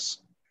excess,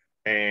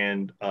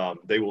 and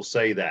they will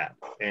say that,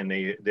 and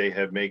they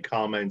have made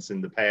comments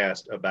in the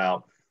past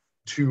about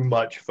too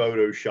much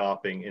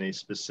photoshopping in a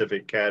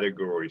specific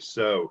category.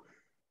 So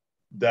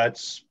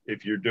that's,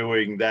 if you're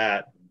doing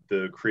that,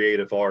 the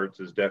creative arts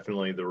is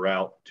definitely the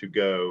route to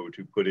go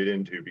to put it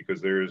into,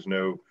 because there is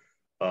no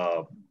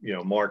you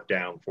know,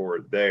 markdown for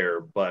it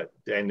there. But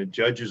and the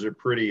judges are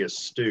pretty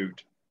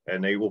astute,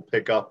 and they will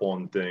pick up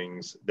on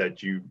things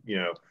that you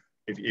know,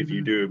 if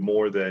you do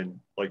more than,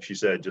 like she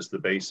said, just the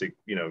basic,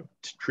 you know,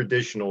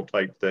 traditional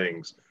type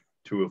things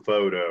to a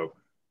photo.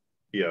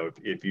 You know,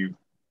 if you've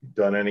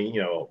done any,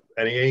 you know,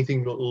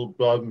 anything a little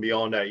above and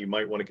beyond that, you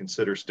might want to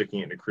consider sticking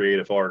it in the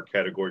creative art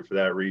category for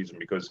that reason,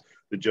 because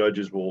the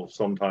judges will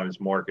sometimes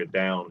mark it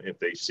down if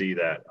they see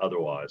that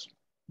otherwise.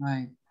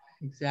 Right,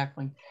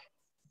 exactly.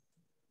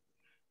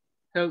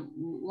 So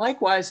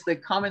likewise, the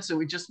comments that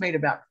we just made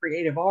about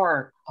creative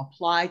art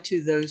apply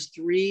to those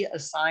 3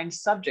 assigned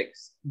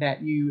subjects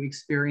that you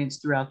experience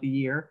throughout the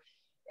year.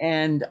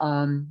 And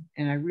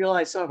I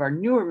realize some of our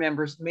newer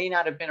members may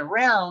not have been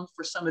around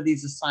for some of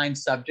these assigned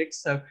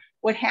subjects. So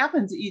what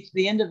happens at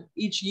the end of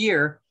each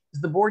year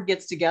is the board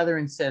gets together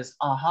and says,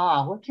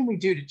 aha, what can we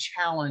do to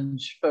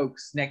challenge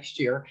folks next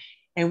year?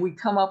 And we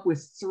come up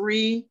with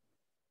 3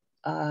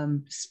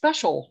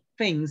 special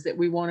things that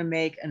we want to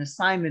make an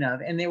assignment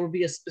of. And there will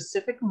be a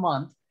specific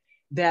month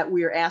that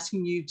we are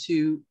asking you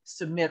to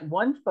submit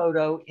 1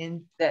 photo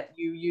in that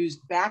you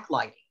used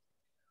backlighting.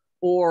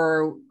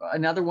 Or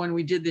another one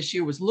we did this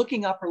year was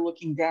looking up or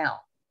looking down.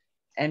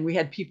 And we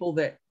had people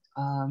that,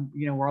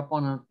 were up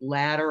on a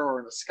ladder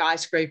or in a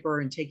skyscraper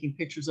and taking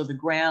pictures of the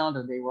ground,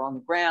 or they were on the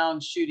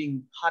ground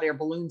shooting hot air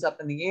balloons up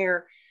in the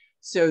air.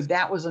 So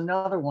that was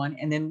another one.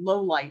 And then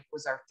low light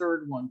was our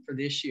 3rd one for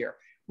this year.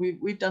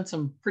 We've done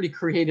some pretty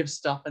creative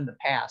stuff in the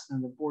past,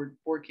 and the board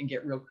can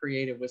get real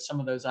creative with some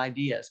of those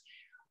ideas.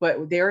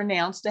 But they're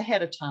announced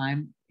ahead of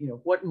time,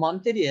 what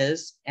month it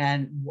is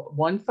and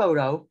 1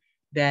 photo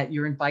that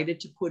you're invited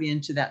to put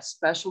into that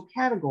special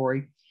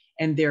category.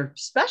 And they're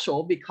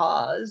special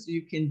because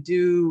you can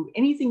do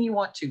anything you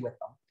want to with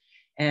them.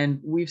 And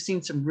we've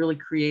seen some really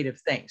creative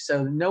things.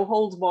 So no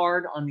holds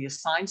barred on the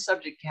assigned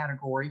subject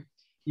category.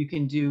 You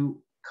can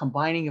do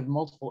combining of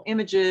multiple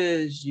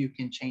images, you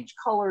can change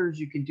colors,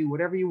 you can do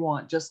whatever you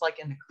want, just like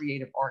in the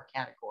creative art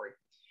category.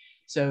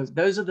 So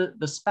those are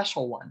the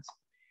special ones.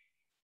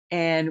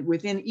 And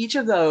within each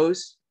of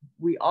those,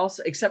 we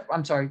also,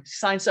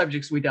 assigned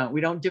subjects, we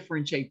don't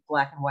differentiate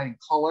black and white and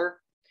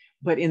color,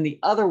 but in the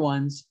other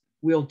ones,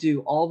 we'll do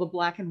all the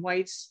black and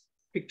whites,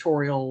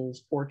 pictorials,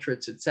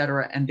 portraits,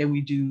 etc. And then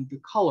we do the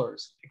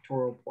colors,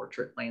 pictorial,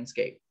 portrait,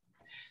 landscape.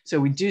 So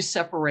we do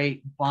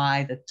separate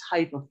by the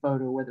type of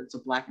photo, whether it's a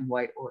black and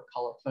white or a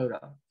color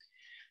photo.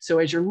 So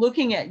as you're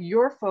looking at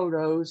your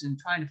photos and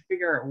trying to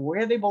figure out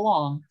where they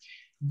belong,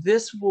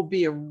 this will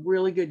be a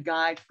really good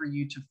guide for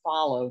you to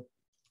follow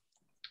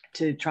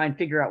to try and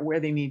figure out where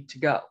they need to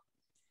go.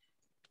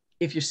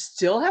 If you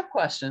still have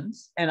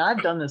questions, and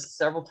I've done this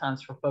several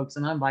times for folks,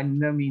 and I'm by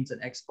no means an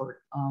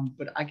expert,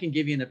 but I can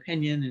give you an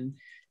opinion, and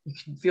you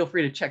can feel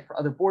free to check for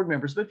other board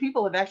members, but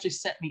people have actually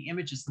sent me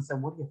images and said,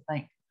 what do you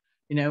think?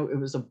 It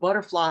was a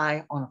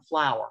butterfly on a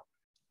flower.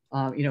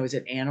 Is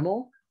it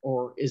animal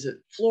or is it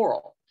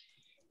floral?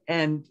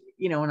 And,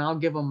 and I'll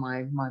give them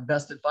my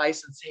best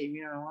advice and say,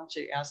 why don't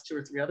you ask 2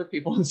 or 3 other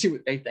people and see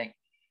what they think.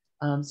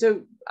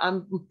 So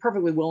I'm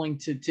perfectly willing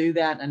to do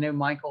that. I know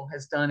Michael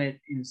has done it.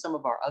 Some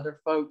of our other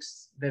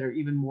folks that are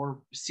even more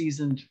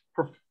seasoned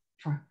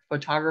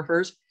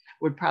photographers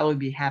would probably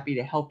be happy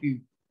to help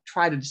you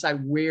try to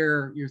decide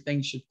where your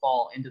things should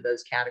fall into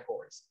those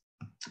categories.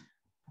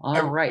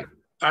 All right.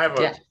 I have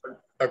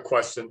a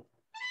question.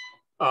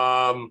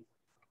 On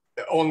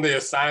the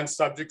assigned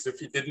subjects,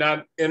 if you did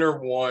not enter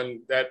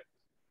one that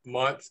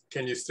month,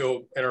 can you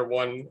still enter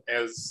one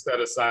as that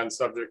assigned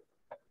subject?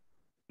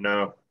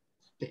 No.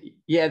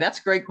 Yeah, that's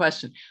a great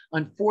question.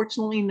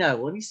 Unfortunately, no.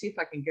 Let me see if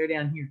I can go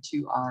down here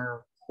to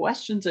our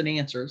questions and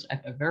answers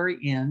at the very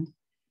end.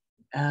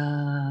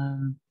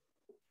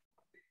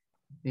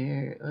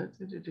 There.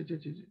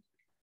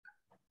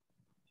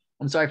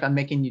 I'm sorry if I'm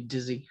making you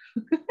dizzy.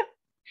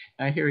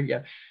 All right, here we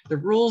go. The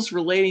rules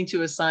relating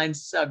to assigned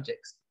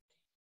subjects.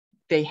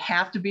 They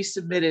have to be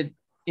submitted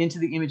into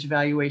the image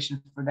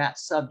evaluation for that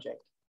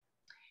subject.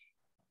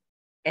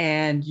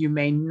 And you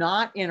may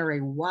not enter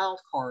a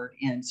wild card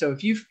in. So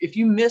if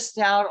you missed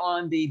out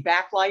on the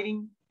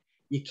backlighting,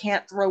 you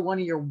can't throw one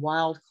of your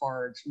wild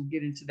cards. We'll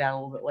get into that a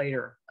little bit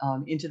later,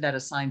 into that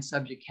assigned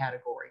subject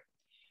category.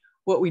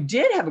 What we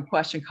did have a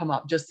question come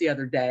up just the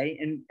other day,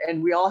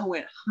 and we all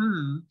went,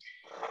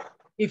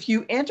 if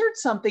you entered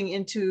something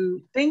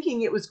into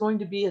thinking it was going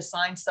to be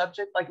assigned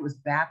subject, like it was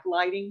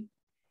backlighting,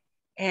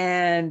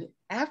 and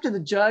after the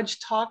judge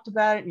talked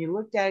about it and you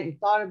looked at it, you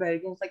thought about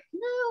it, it was like,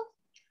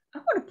 I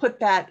want to put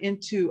that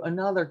into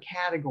another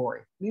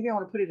category. Maybe I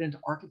want to put it into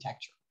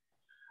architecture.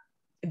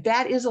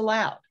 That is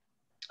allowed.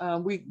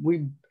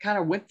 We kind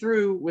of went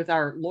through with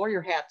our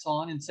lawyer hats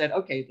on and said,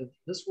 okay,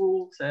 this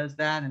rule says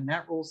that and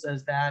that rule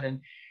says that. And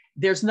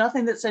there's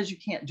nothing that says you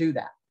can't do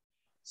that.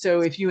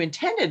 So if you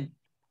intended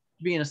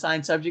to be an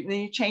assigned subject and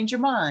then you change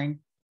your mind,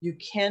 you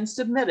can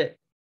submit it.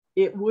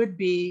 It would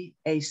be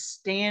a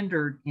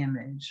standard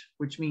image,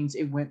 which means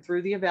it went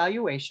through the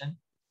evaluation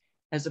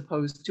as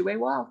opposed to a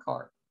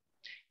wildcard.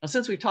 Now,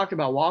 since we talked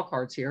about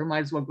wildcards here, might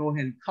as well go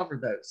ahead and cover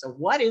those. So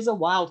what is a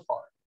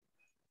wildcard?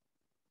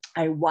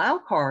 A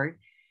wildcard,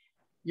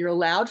 you're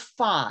allowed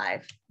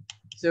 5.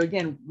 So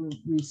again,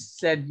 we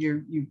said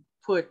you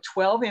put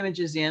 12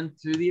 images in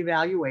through the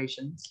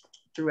evaluations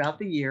throughout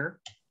the year.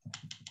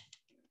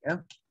 Yeah.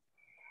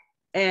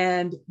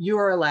 And you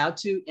are allowed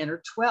to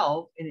enter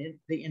 12 in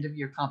the end of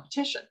year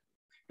competition.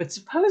 But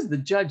suppose the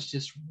judge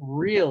just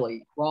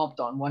really romped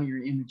on one of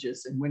your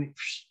images, and when it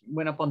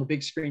went up on the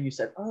big screen, you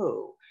said,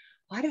 oh,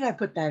 why did I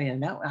put that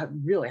in?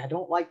 I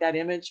don't like that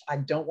image. I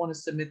don't want to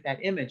submit that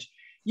image.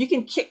 You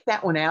can kick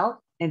that one out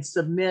and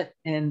submit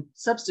and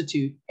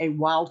substitute a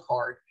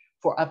wildcard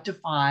for up to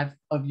 5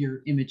 of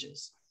your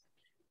images.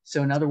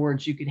 So in other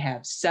words, you could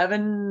have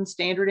 7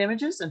 standard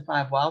images and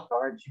 5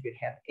 wildcards. You could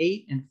have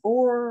 8 and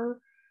 4,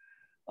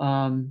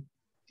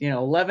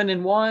 11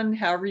 and 1,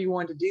 however you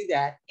want to do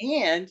that.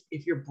 And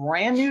if you're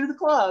brand new to the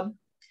club,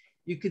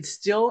 you could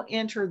still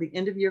enter the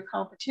end of year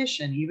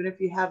competition, even if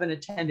you haven't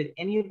attended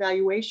any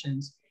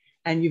evaluations,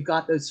 and you've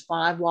got those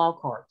 5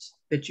 wildcards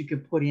that you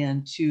could put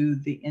into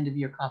the end of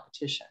year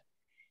competition.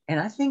 And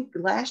I think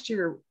last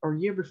year or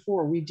year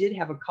before, we did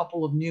have a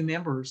couple of new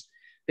members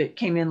that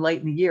came in late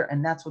in the year,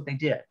 and that's what they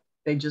did.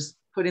 They just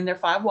put in their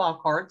 5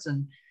 wildcards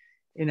and,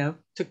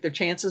 took their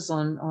chances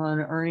on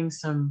earning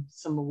some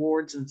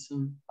awards and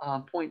some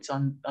points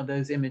on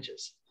those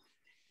images.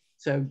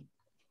 So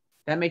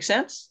that makes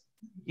sense?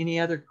 Any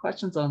other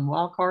questions on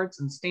wildcards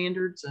and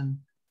standards? And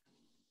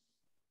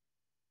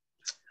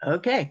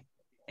okay.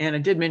 And I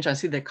did mention, I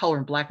see the color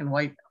and black and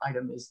white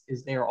item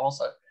is there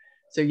also.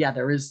 So yeah,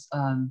 there is,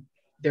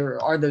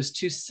 there are those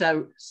 2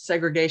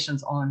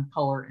 segregations on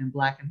color and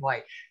black and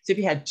white. So if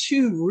you had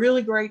 2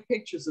 really great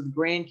pictures of the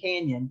Grand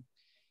Canyon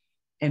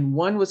and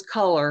one was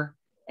color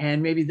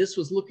and maybe this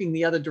was looking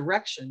the other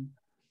direction,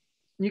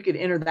 you could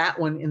enter that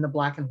one in the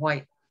black and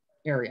white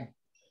area,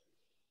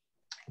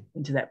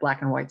 into that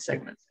black and white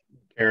segment.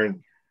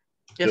 Karen,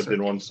 yes, jumped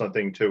in on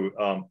something too.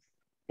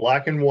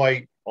 Black and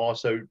white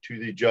also to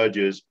the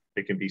judges,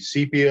 it can be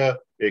sepia,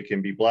 it can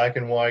be black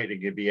and white,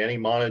 it can be any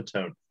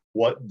monotone.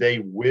 What they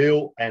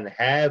will and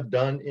have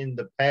done in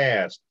the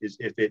past is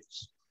if it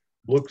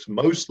looks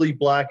mostly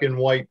black and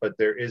white, but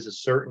there is a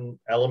certain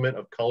element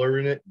of color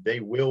in it, they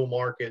will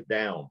mark it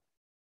down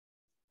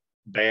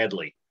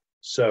badly.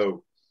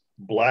 So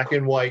black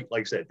and white,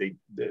 like I said,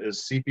 the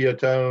sepia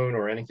tone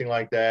or anything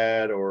like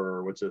that,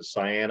 or what's a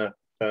cyana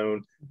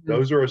tone,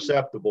 those are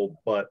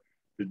acceptable, but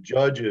the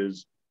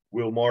judges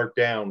will mark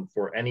down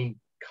for any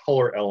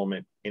color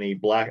element in a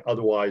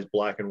otherwise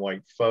black and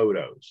white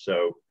photo.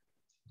 So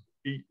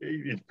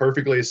it's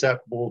perfectly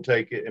acceptable to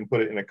take it and put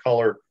it in a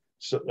color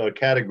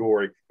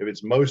category if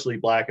it's mostly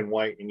black and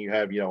white and you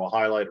have, a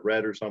highlighted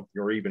red or something,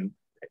 or even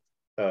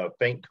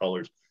faint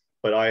colors.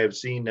 But I have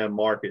seen them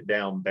mark it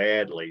down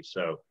badly.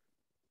 So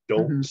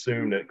don't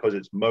assume that because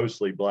it's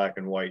mostly black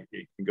and white,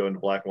 it can go into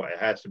black and white. It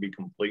has to be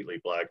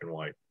completely black and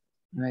white.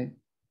 Right.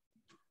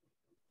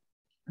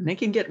 And they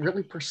can get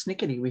really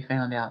persnickety, we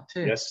found out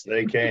too. Yes,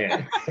 they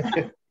can.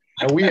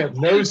 And we have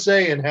no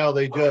say in how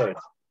they judge.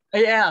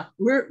 Yeah,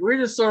 we're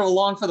just sort of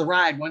along for the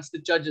ride once the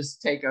judges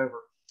take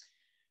over.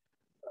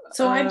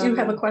 So I do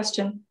have a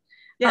question.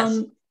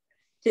 Yes.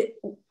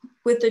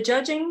 With the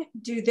judging,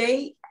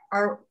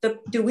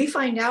 do we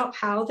find out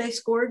how they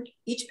scored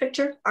each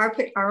picture,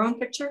 our own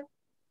picture?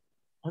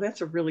 Well,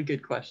 that's a really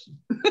good question.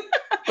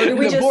 Or do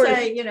we just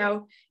say,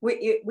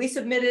 we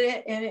submitted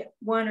it and it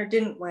won or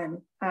didn't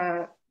win,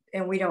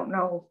 and we don't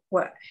know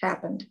what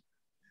happened?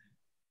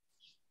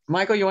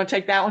 Michael, you want to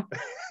take that one?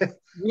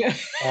 Yeah.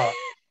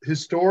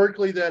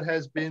 Historically, that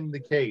has been the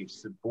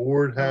case. The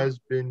board has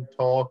been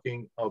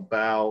talking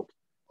about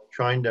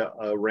trying to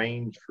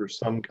arrange for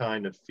some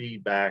kind of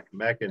feedback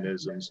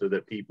mechanism so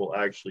that people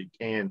actually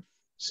can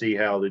see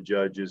how the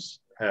judges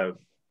have,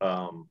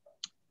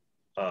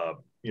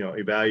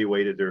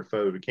 evaluated their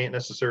photo. We can't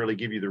necessarily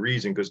give you the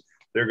reason because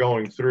they're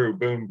going through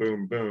boom,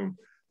 boom, boom.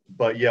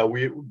 But yeah,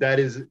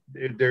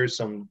 there's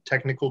some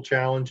technical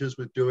challenges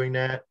with doing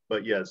that.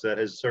 But yes, that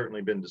has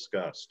certainly been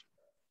discussed.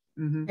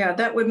 Mm-hmm. Yeah,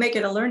 that would make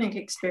it a learning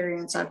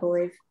experience, I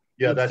believe.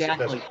 Yeah,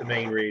 exactly. That's the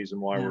main reason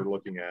why we're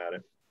looking at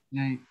it.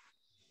 Right.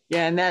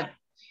 Yeah, and that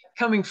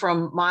coming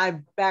from my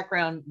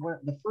background,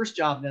 the first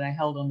job that I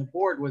held on the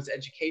board was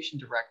education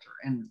director,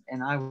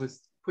 and I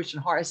was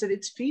pushing hard. I said,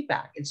 it's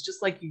feedback. It's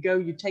just like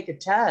you take a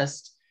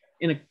test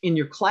in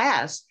your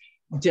class.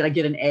 Did I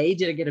get an A?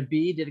 Did I get a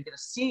B? Did I get a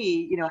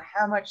C?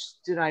 How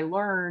much did I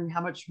learn?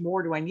 How much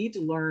more do I need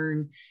to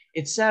learn,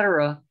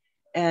 etc.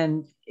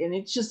 And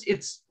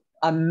it's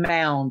a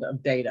mound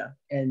of data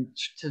and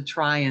to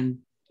try and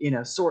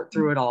sort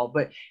through it all.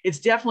 But it's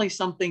definitely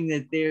something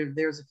that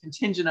there's a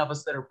contingent of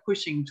us that are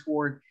pushing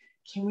toward.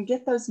 Can we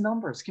get those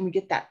numbers? Can we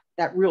get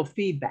that real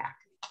feedback?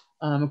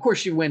 Of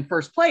course, you win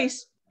first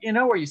place, you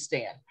know where you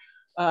stand.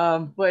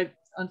 But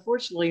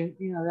unfortunately,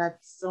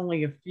 that's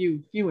only a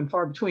few and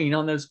far between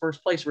on those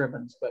first place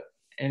ribbons. But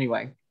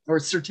anyway, or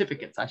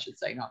certificates, I should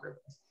say, not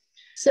ribbons.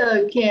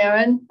 So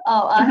Karen,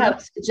 I have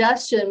a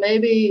suggestion.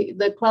 Maybe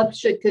the club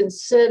should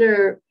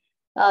consider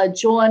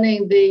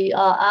joining the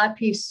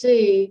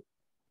IPC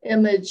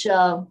image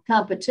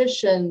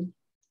competition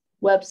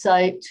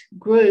website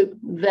group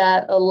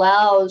that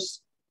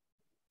allows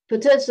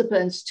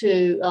participants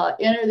to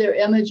enter their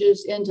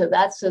images into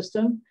that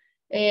system,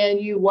 and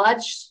you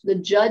watch the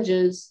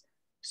judges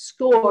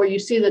score. You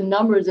see the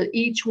numbers that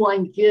each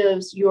one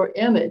gives your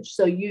image,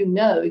 so you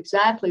know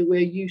exactly where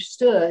you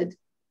stood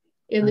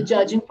in the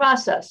judging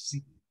process.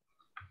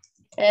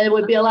 And it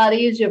would be a lot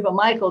easier for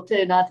Michael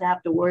too, not to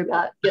have to worry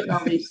about getting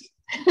all these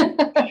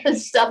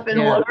stuff in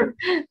order.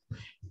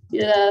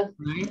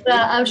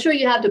 I'm sure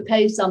you have to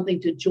pay something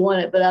to join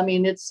it, but I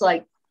mean, it's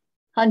like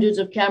hundreds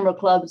of camera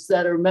clubs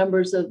that are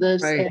members of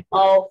this, Right. and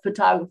all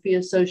photography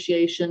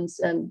associations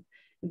and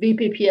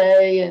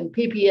VPPA and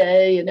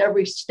PPA and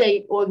every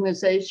state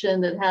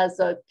organization that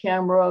has a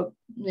camera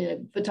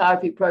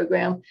photography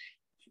program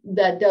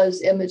that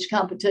does image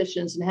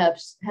competitions and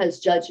has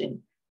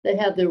judging. They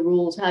have their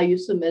rules, how you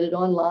submit it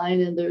online,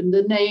 and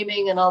the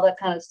naming and all that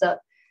kind of stuff.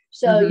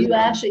 So you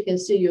actually can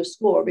see your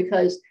score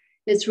because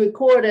it's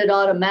recorded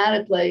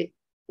automatically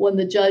when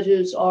the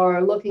judges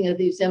are looking at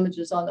these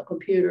images on the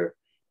computer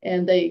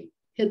and they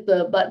hit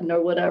the button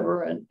or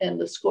whatever,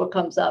 and the score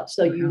comes up.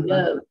 So you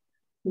know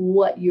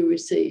what you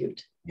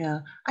received.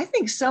 Yeah, I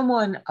think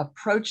someone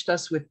approached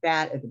us with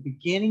that at the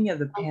beginning of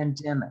the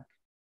pandemic,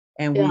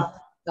 and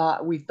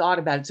we thought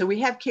about it. So we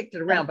have kicked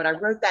it around, but I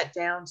wrote that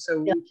down so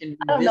we can.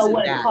 I don't know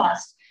what it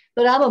costs,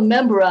 but I'm a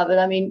member of it.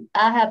 I mean,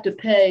 I have to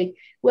pay.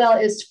 Well,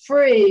 it's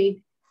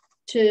free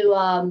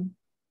to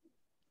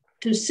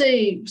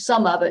see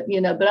some of it,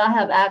 but I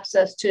have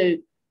access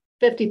to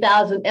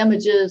 50,000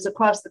 images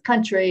across the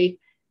country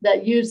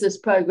that use this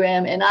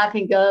program, and I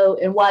can go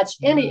and watch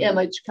any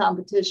image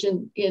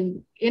competition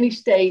in any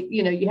state.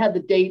 You have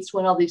the dates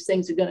when all these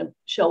things are going to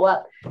show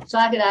up, so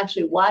I can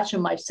actually watch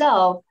them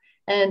myself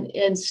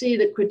and see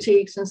the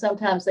critiques. And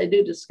sometimes they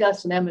do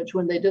discuss an image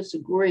when they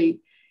disagree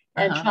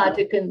and try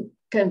to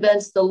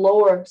convince the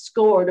lower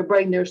score to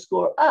bring their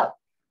score up.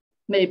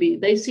 Maybe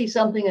they see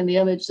something in the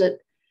image that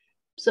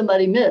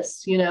somebody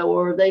missed,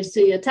 or they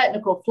see a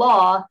technical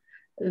flaw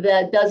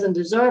that doesn't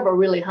deserve a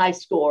really high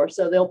score.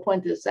 So they'll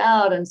point this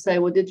out and say,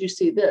 well, did you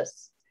see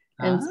this?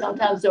 And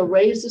sometimes they'll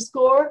raise the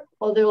score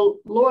or they'll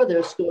lower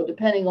their score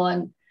depending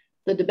on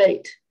the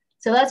debate.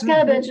 So that's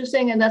kind of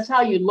interesting. And that's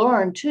how you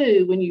learn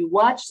too, when you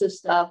watch this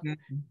stuff.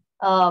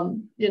 So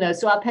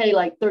I pay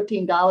like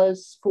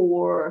 $13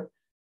 for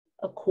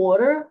a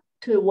quarter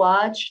to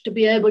watch, to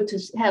be able to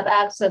have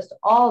access to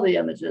all the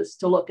images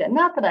to look at.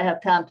 Not that I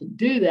have time to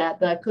do that,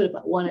 but I could if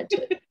I wanted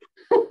to.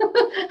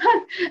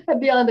 I'd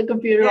be on the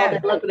computer all day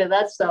looking at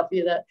that stuff,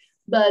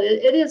 But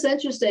it is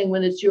interesting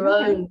when it's your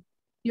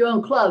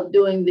own club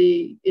doing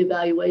the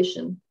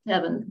evaluation,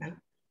 having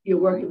your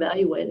work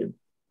evaluated.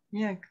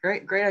 Yeah,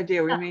 great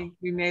idea.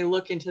 We may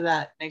look into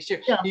that next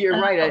year. You're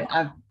right.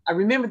 I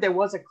remember there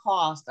was a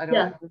cost. I don't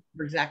remember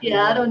exactly.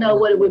 Yeah, I don't know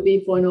what it would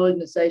be for an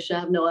organization. I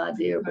have no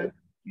idea,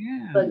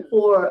 but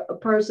for a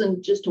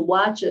person just to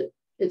watch it,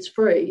 it's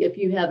free if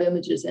you have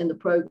images in the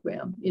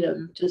program,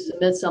 to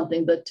submit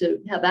something, but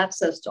to have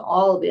access to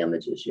all of the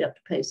images, you have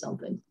to pay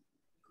something.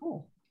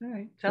 Cool. All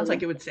right. Sounds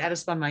like it would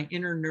satisfy my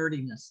inner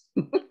nerdiness.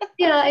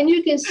 Yeah, and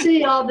you can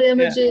see all the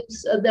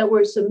images that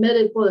were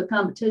submitted for the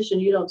competition.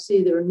 You don't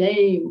see their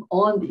name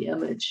on the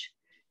image,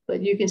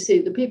 but you can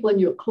see the people in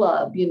your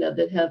club,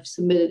 that have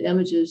submitted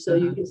images. So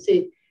you can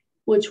see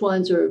which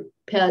ones are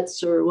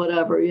pets or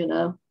whatever,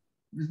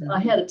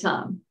 ahead of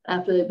time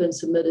after they've been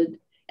submitted.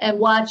 And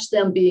watch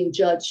them being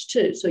judged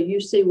too. So you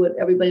see what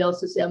everybody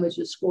else's image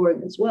is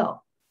scoring as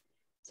well.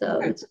 So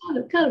it's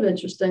kind of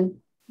interesting.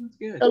 That's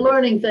good. A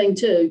learning thing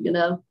too,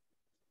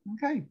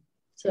 Okay.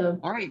 So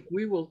all right,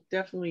 we will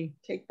definitely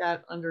take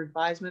that under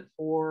advisement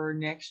for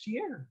next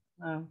year.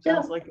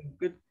 Sounds like a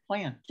good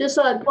plan. Just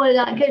so I pointed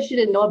out in case you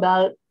didn't know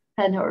about it,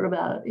 hadn't heard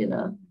about it,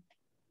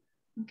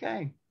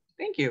 Okay,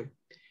 thank you.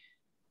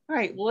 All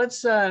right, well,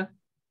 let's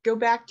go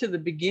back to the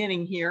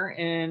beginning here.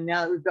 And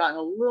now that we've gotten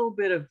a little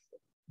bit of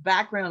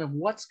background of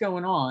what's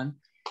going on,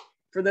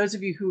 for those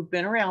of you who've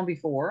been around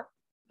before,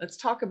 let's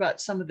talk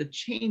about some of the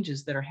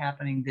changes that are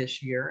happening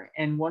this year.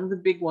 And one of the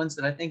big ones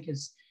that I think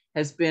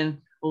has been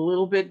a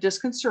little bit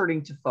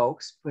disconcerting to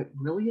folks, but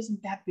really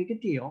isn't that big a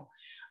deal.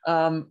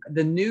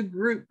 The new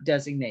group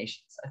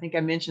designations. I think I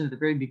mentioned at the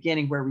very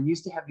beginning where we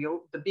used to have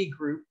the B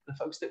group, the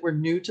folks that were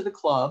new to the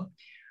club,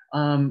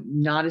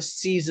 not as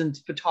seasoned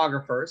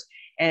photographers,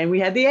 and we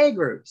had the A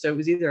group. So it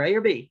was either A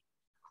or B.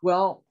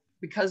 Well,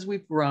 because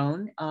we've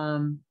grown,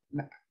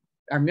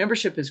 our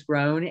membership has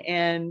grown,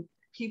 and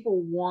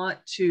people want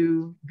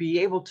to be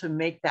able to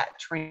make that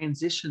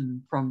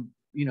transition from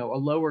a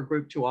lower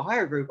group to a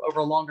higher group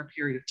over a longer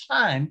period of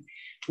time.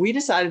 We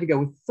decided to go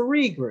with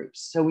 3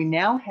 groups. So we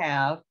now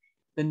have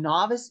the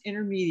novice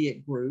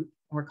intermediate group,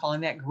 and we're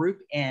calling that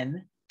group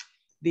N,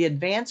 the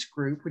advanced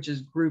group, which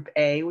is group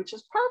A, which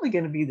is probably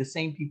going to be the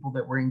same people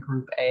that were in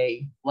group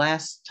A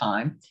last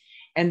time,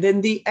 and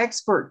then the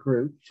expert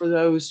group for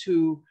those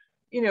who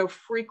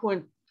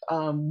frequent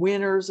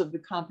winners of the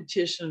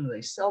competition,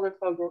 they sell their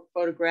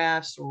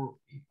photographs or,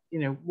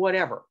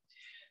 whatever.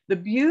 The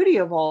beauty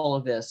of all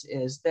of this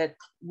is that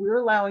we're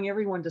allowing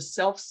everyone to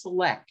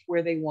self-select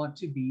where they want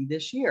to be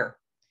this year.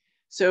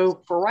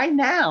 So for right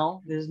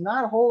now, there's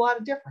not a whole lot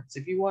of difference.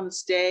 If you want to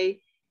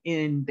stay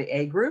in the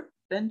A group,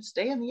 then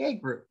stay in the A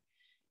group.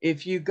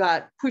 If you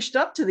got pushed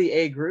up to the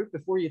A group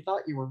before you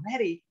thought you were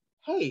ready,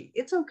 hey,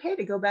 it's okay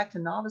to go back to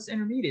novice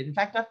intermediate. In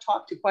fact, I've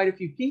talked to quite a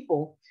few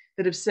people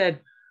that have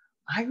said,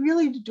 I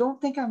really don't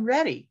think I'm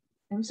ready.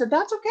 And we said,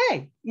 that's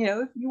okay.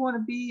 If you want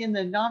to be in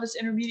the novice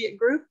intermediate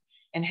group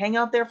and hang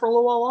out there for a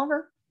little while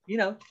longer,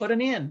 put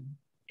an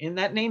in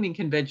that naming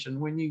convention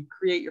when you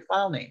create your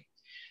file name.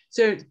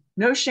 So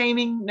no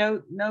shaming,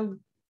 no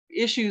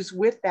issues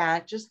with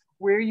that, just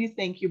where you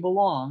think you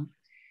belong.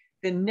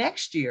 Then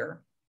next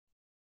year,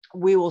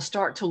 we will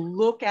start to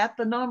look at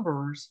the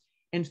numbers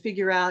and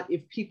figure out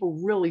if people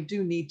really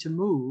do need to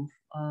move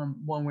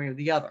one way or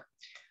the other.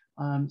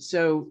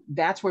 So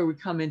that's where we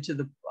come into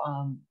the,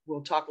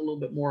 we'll talk a little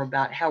bit more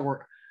about how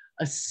we're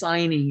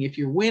assigning. If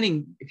you're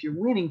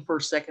winning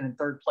first, second, and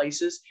third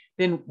places,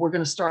 then we're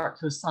going to start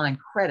to assign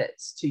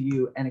credits to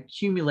you and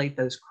accumulate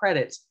those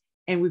credits.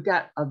 And we've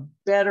got a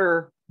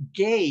better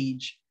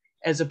gauge,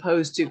 as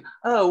opposed to,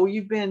 oh, well,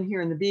 you've been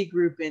here in the B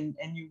group and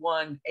you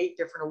won 8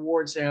 different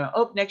awards.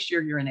 Oh, next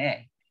year you're an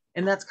A.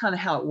 And that's kind of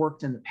how it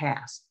worked in the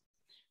past.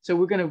 So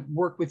we're going to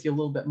work with you a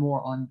little bit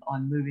more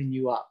on moving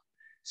you up.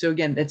 So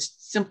again, that's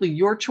simply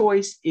your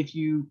choice. If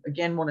you,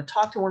 again, want to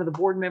talk to one of the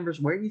board members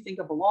where you think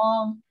I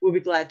belong, we'll be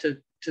glad to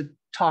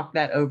talk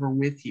that over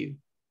with you.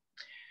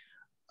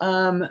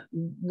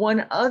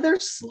 One other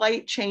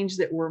slight change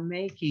that we're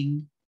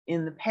making: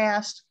 in the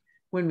past,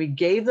 when we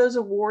gave those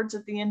awards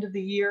at the end of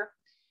the year,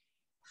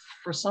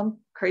 for some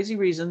crazy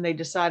reason, they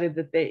decided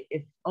that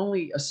if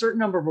only a certain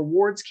number of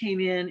awards came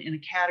in a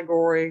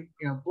category,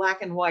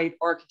 black and white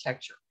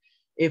architecture,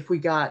 if we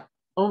got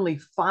only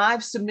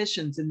 5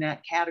 submissions in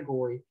that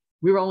category,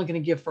 we were only going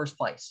to give first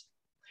place.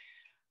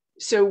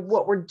 So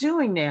what we're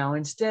doing now,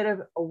 instead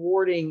of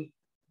awarding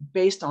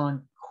based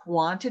on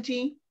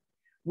quantity,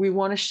 we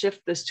want to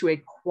shift this to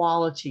a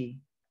quality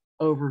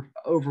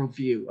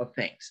overview of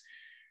things.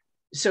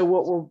 So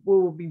what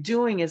we'll be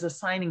doing is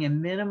assigning a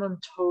minimum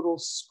total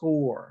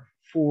score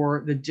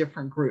for the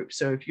different groups.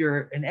 So if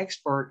you're an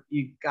expert,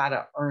 you've got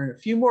to earn a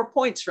few more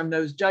points from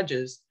those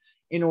judges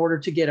in order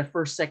to get a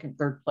first, second,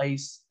 third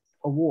place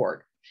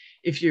award.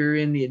 If you're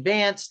in the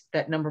advanced,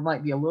 that number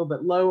might be a little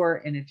bit lower.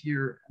 And if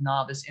you're a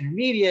novice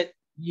intermediate,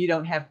 you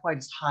don't have quite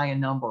as high a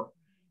number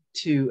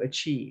to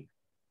achieve.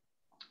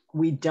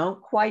 We don't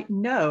quite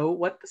know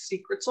what the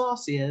secret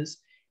sauce is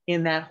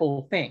in that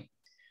whole thing.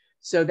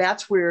 So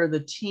that's where the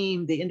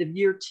team, the end of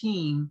year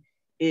team,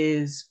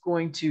 is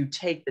going to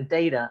take the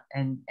data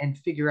and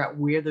figure out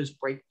where those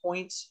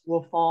breakpoints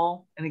will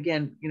fall. And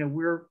again,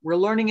 we're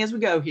learning as we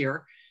go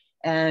here,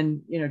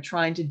 and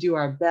trying to do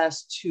our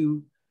best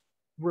to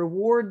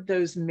reward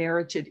those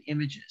merited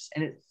images.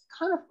 And it's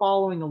kind of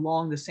following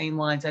along the same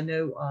lines. I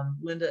know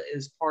Linda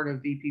is part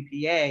of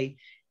VPPA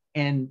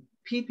and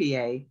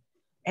PPA,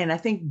 and I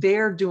think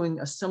they're doing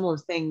a similar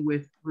thing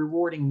with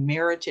rewarding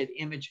merited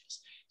images.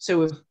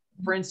 So if,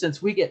 for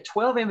instance, we get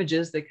 12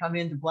 images that come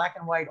into black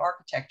and white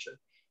architecture,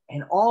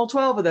 and all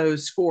 12 of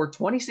those score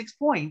 26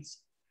 points,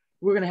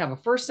 we're going to have a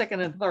first, second,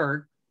 and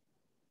third,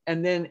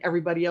 and then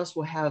everybody else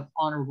will have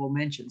honorable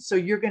mentions. So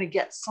you're going to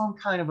get some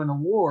kind of an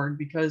award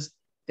because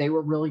they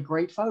were really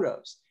great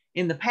photos.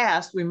 In the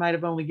past, we might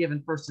have only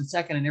given first and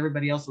second, and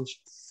everybody else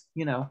was,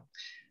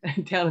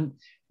 down,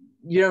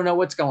 you don't know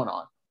what's going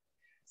on.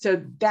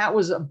 So that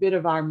was a bit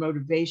of our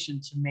motivation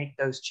to make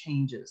those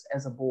changes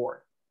as a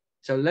board.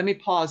 So let me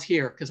pause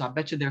here, because I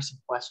bet you there's some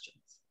questions.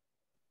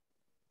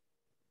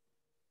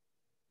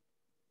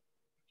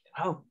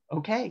 Oh,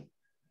 okay.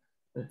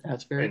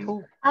 That's very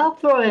cool. I'll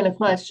throw in a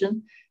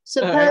question.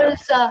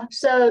 Suppose,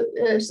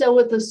 so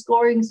with the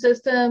scoring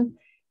system,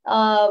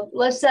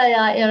 let's say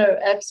I enter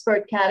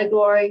expert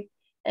category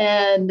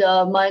and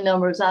my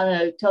numbers, I don't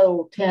know,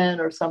 total 10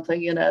 or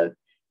something,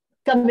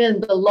 come in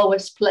the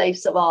lowest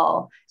place of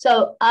all.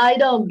 So I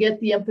don't get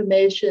the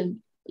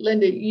information.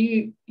 Linda,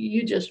 you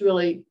just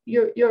really,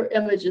 your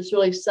images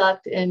really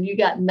sucked and you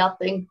got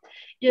nothing,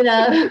 So in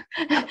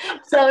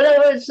other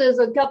words, there's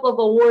a couple of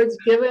awards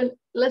given.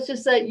 Let's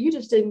just say you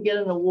just didn't get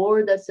an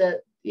award. That's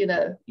it. You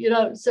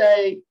don't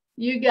say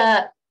you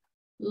got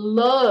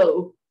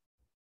low.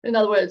 In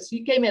other words,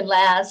 you came in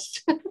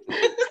last. Then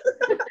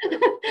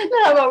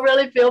I don't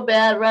really feel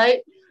bad,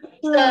 right?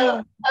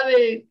 So, I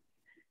mean,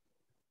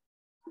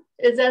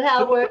 is that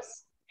how it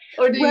works?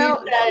 Or do you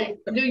say,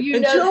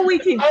 know we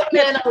can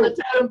man on the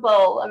totem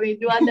pole? I mean,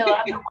 do I know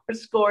I'm the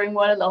worst scoring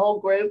one in the whole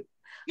group?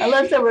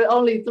 Unless there were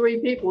only 3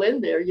 people in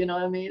there, you know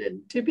what I mean?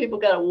 And 2 people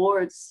got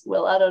awards.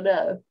 Well, I don't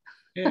know.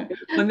 Yeah.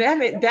 And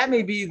that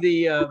may be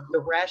the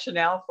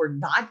rationale for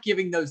not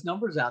giving those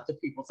numbers out to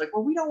people. It's like,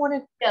 well, we don't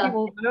want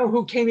people to know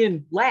who came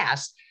in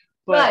last.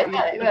 But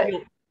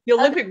right. The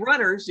Olympic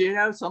runners,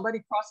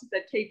 somebody crosses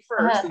that tape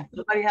first, and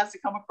somebody has to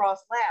come across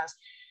last.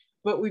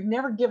 But we've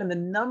never given the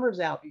numbers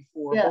out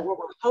before. Yeah. But what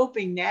we're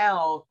hoping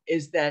now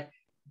is that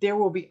there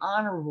will be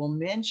honorable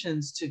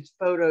mentions to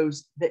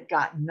photos that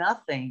got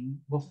nothing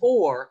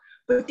before,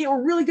 but they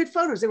were really good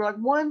photos. They were like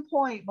 1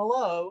 point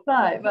below.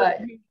 Right.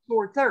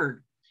 Or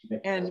third.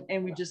 And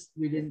we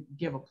didn't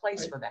give a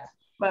place for that.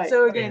 Right.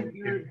 So again,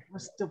 we're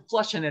still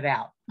flushing it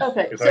out.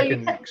 Okay. If so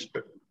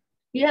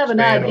you have an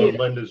idea.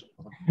 Linda's,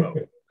 go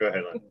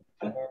ahead, Linda.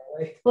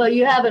 Well,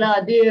 you have an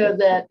idea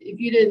that if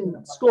you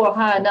didn't score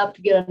high enough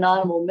to get an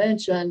honorable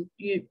mention,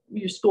 you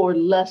scored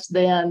less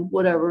than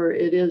whatever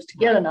it is to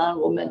get an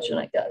honorable mention,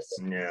 I guess.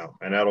 Yeah,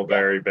 and that'll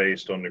vary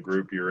based on the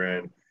group you're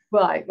in.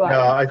 Right.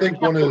 I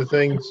think one of the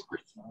things,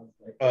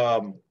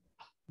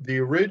 the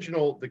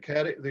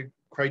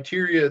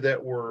criteria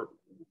that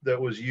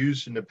was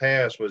used in the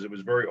past was it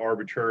was very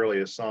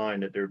arbitrarily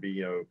assigned that there'd be,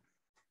 you know,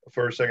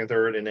 first, second,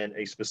 third, and then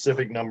a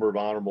specific number of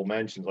honorable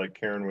mentions, like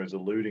Karen was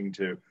alluding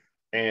to.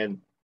 And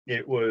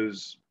it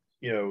was,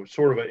 you know,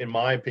 sort of, in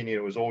my opinion,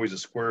 it was always a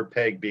square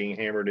peg being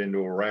hammered into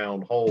a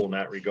round hole in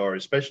that regard,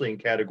 especially in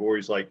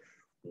categories like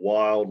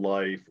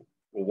wildlife,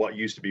 or what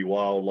used to be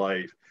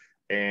wildlife,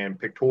 and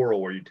pictorial,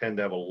 where you tend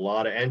to have a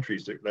lot of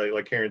entries.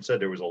 Like Karen said,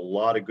 there was a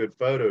lot of good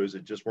photos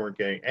that just weren't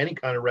getting any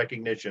kind of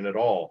recognition at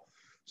all.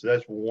 So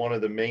that's one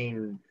of the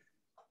main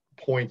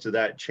points of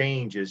that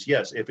change is,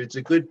 yes, if it's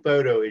a good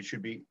photo, it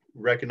should be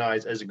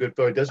recognized as a good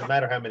photo. It doesn't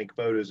matter how many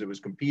photos it was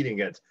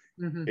competing against.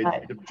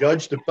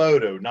 Judge the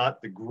photo,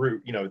 not the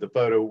group, you know, the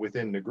photo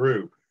within the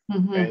group.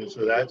 And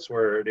so that's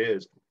where it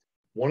is.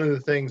 One of the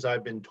things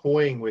I've been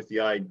toying with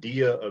the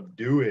idea of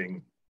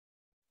doing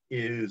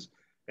is,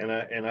 and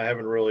I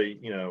haven't really,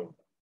 you know,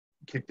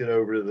 kicked it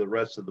over to the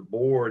rest of the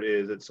board,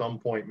 is at some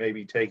point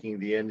maybe taking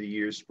the end of the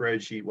year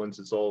spreadsheet once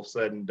it's all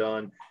said and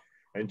done,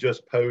 and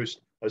just post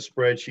a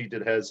spreadsheet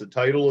that has the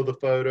title of the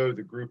photo,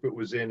 the group it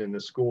was in, and the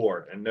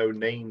score, and no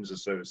names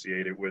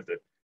associated with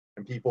it.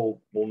 And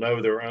people will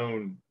know their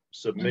own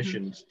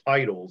submissions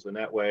titles, and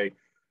that way,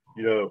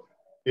 you know,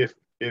 if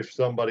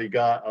somebody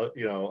got a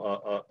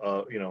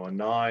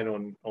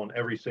 9 on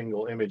every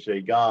single image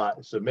they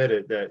got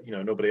submitted, that, you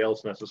know, nobody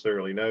else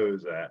necessarily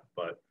knows that.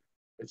 But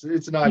it's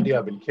an idea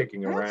I've been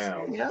kicking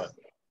around. Yeah. But,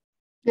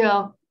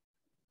 Yeah.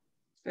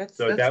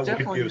 So that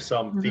would give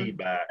some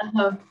feedback.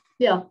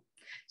 Yeah.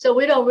 So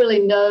we don't really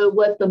know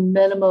what the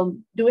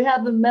minimum, do we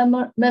have a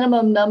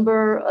minimum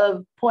number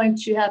of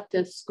points you have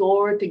to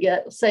score to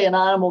get, say, an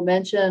honorable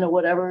mention or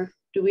whatever?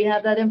 Do we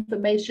have that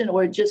information,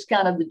 or just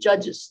kind of the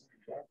judges?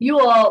 You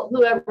all,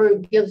 whoever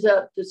gives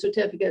up the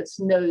certificates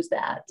knows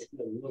that,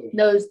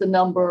 knows the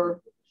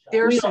number.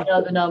 There's we don't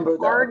know the number.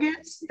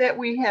 Targets that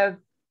we have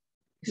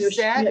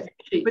set,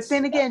 but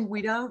then again,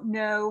 we don't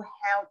know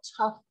how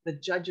tough the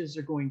judges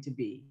are going to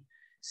be.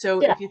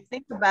 So if you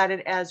think about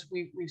it as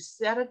we've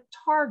set a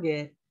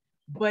target,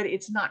 but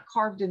it's not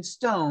carved in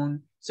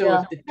stone.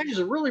 So if the judges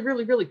are really,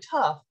 really, really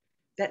tough,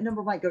 that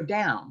number might go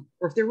down.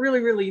 Or if they're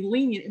really, really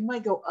lenient, it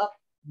might go up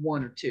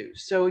 1 or 2.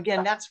 So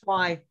again, that's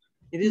why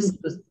it is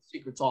the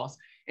secret sauce.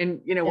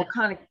 And, you know, we're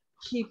kind of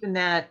keeping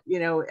that, you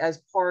know,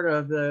 as part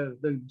of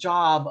the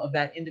job of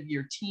that end of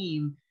year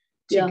team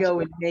to go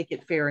and make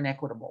it fair and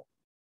equitable.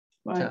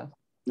 Right.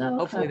 So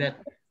hopefully that.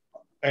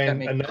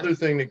 And another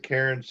thing that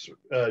Karen's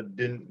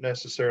didn't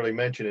necessarily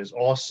mention is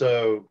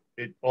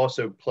it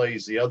also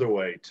plays the other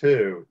way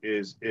too,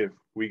 is if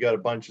we got a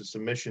bunch of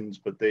submissions,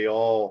 but they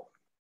all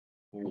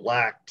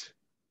lacked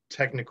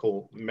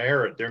technical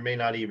merit, there may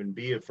not even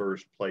be a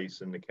first place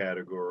in the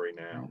category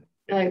now.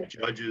 If the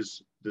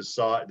judges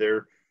decide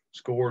their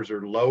scores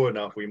are low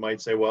enough, we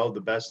might say, well, the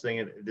best thing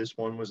in this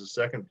one was a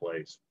second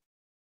place.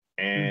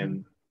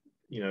 And,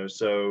 you know,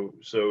 so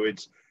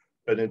it's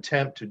an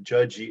attempt to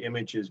judge the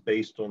images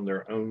based on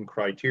their own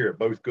criteria,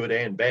 both good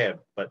and bad.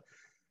 But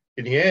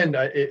in the end,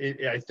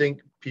 I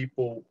think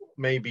people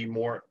may be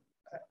more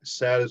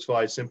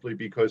satisfied simply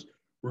because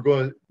we're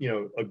going, you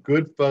know, a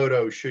good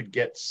photo should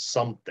get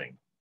something,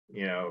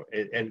 you know,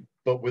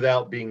 but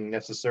without being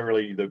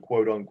necessarily the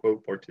quote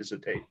unquote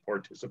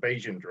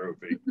participation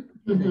trophy.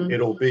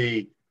 It'll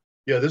be,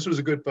 yeah, this was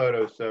a good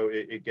photo, so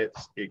it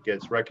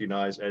gets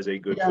recognized as a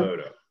good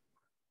photo.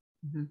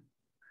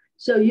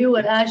 So you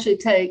would actually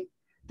take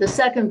the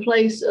second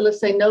place, let's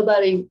say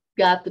nobody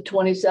got the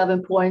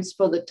 27 points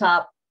for the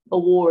top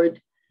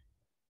award.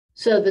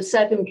 So the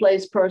second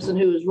place person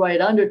who was right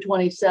under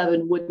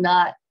 27 would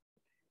not,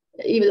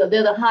 even though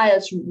they're the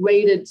highest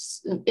rated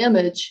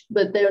image,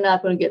 but they're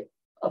not going to get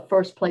a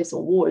first place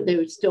award. They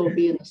would still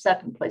be in the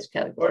second place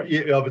category.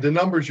 Yeah, but the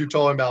numbers you're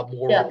talking about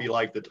more would be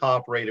like the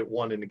top rated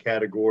one in the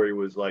category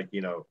was like,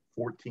 you know,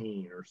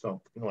 14 or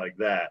something like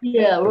that.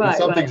 Yeah, right.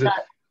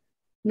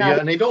 Yeah,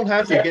 and they don't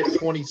have to get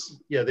 20.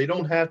 Yeah, they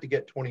don't have to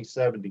get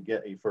 27 to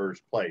get a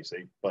first place.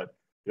 But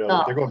you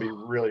know, they're going to be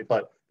really.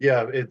 But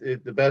yeah,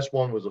 the best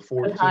one was a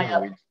 14.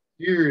 We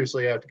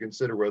seriously have to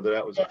consider whether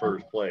that was the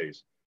first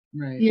place.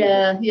 Right.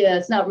 Yeah,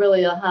 it's not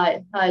really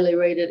a highly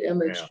rated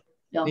image.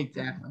 Yeah.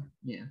 Exactly.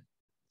 Yeah.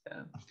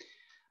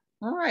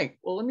 All right.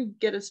 Well, let me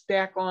get us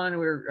back on.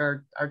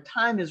 Our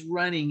time is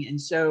running, and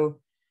so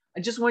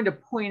I just wanted to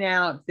point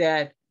out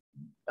that.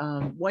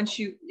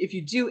 If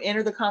you do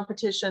enter the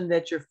competition,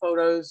 that your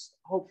photos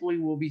hopefully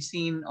will be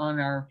seen on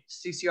our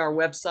CCR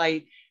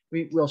website.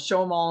 We'll show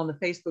them all on the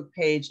Facebook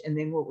page, and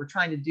then what we're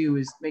trying to do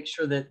is make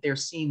sure that they're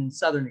seen in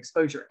Southern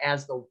Exposure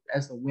as the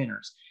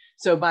winners.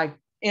 So by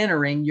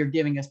entering, you're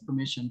giving us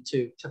permission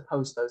to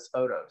post those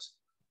photos.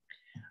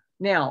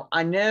 Now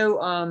I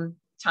know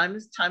time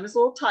is a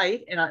little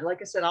tight, and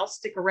like I said, I'll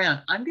stick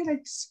around. I'm going to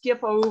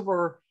skip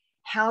over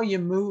how you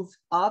move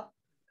up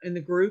in the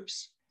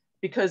groups,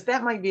 because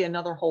that might be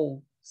another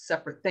whole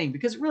separate thing,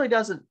 because it really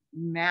doesn't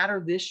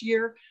matter this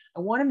year. I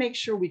want to make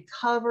sure we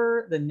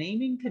cover the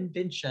naming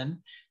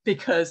convention,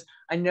 because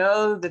I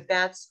know that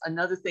that's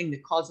another thing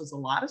that causes a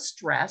lot of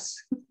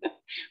stress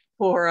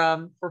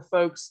for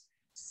folks.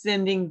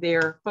 sending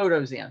their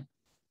photos in.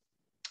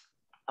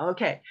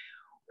 Okay,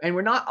 and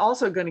we're not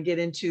also going to get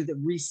into the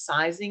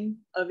resizing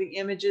of the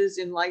images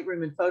in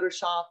Lightroom and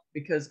Photoshop,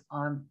 because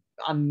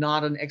I'm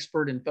not an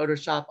expert in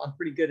Photoshop. I'm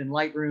pretty good in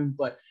Lightroom,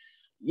 but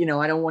you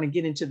know, I don't want to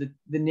get into the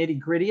nitty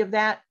gritty of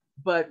that.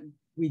 But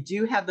we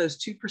do have those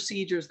two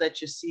procedures that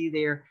you see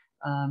there,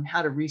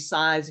 how to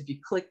resize. If you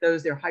click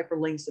those, they're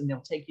hyperlinks, and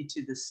they'll take you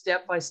to the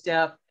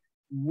step-by-step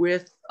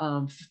with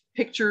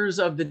pictures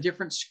of the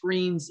different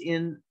screens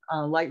in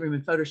Lightroom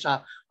and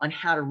Photoshop on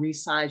how to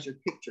resize your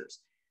pictures.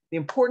 The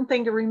important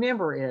thing to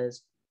remember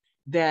is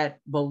that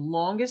the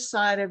longest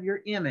side of your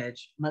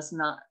image must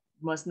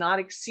not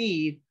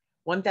exceed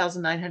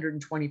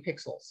 1,920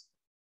 pixels.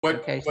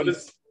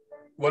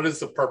 What is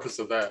the purpose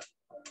of that?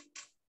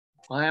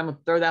 I'm gonna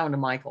throw that one to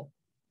Michael.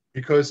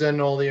 Because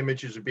then all the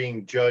images are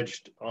being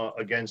judged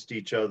against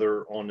each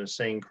other on the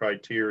same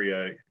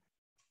criteria.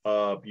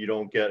 You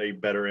don't get a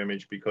better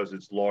image because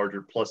it's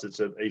larger, plus it's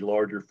a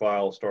larger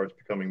file, starts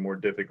becoming more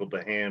difficult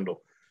to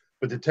handle.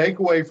 But the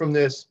takeaway from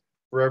this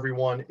for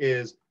everyone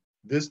is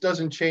this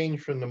doesn't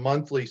change from the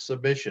monthly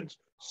submissions.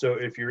 So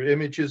if your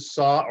images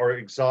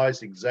are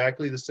sized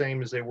exactly the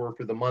same as they were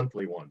for the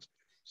monthly ones.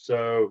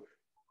 So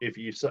if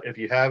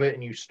you have it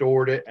and you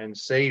stored it and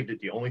saved it,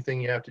 the only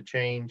thing you have to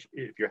change,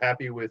 if you're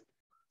happy with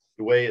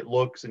the way it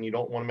looks and you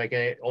don't want to make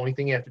any, only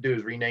thing you have to do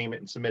is rename it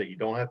and submit it. You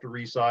don't have to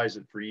resize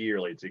it for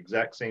yearly. It's the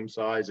exact same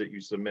size that you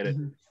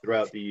submitted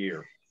throughout the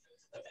year.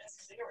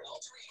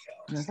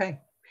 Okay.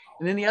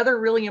 And then the other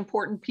really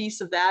important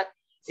piece of that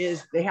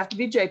is they have to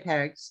be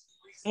JPEGs,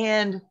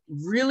 and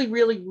really,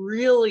 really,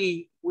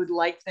 really would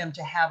like them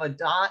to have a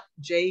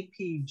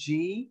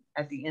 .jpg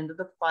at the end of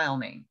the file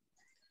name,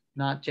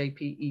 not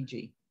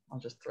JPEG. I'll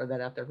just throw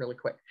that out there really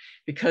quick,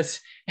 because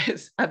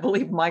as I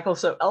believe Michael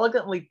so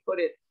elegantly put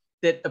it,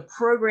 that the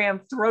program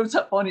throws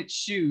up on its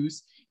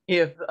shoes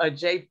if a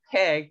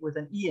JPEG with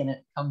an E in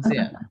it comes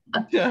in.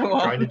 So,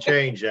 trying to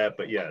change that,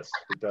 but yes,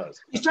 it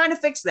does. He's trying to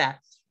fix that,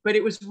 but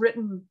it was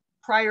written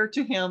prior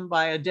to him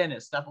by a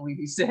dentist, I believe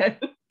he said.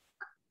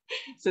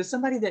 So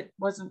somebody that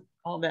wasn't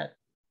all that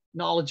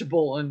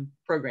knowledgeable in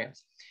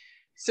programs.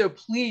 So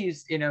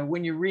please, you know,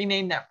 when you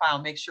rename that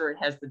file, make sure it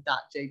has the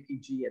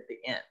 .jpg at the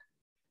end.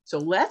 So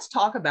let's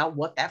talk about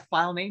what that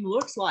file name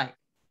looks like.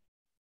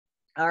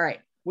 All right,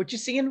 what you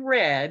see in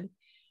red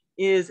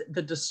is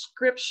the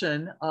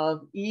description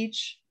of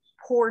each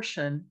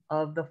portion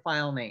of the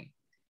file name.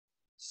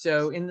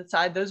 So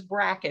inside those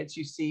brackets,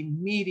 you see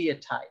media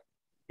type.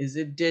 Is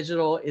it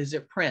digital? Is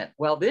it print?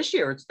 Well, this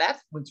year,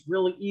 that's what's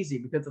really easy,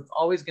 because it's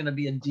always going to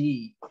be a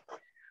D.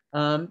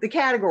 The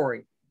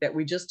category that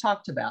we just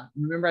talked about.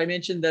 Remember, I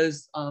mentioned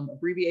those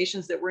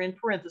abbreviations that were in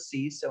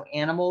parentheses. So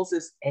animals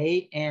is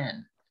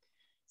AN.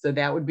 So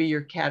that would be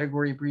your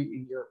category,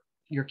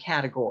 your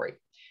category.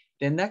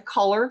 Then that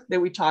color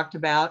that we talked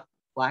about,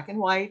 black and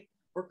white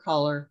or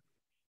color.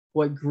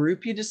 What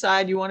group you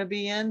decide you want to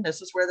be in.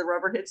 This is where the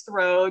rubber hits the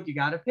road. You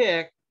got to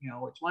pick, you know,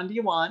 which one do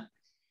you want?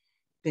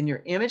 Then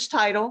your image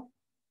title,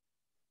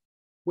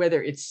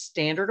 whether it's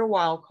standard or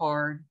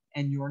wildcard,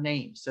 and your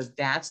name. So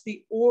that's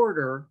the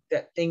order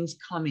that things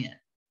come in.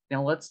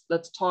 Now let's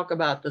talk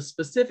about the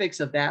specifics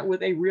of that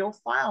with a real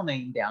file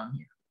name down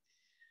here.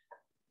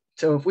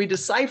 So if we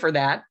decipher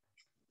that,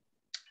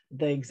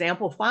 the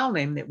example file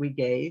name that we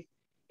gave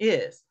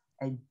is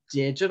a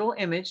digital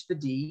image, the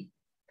D.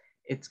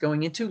 It's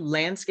going into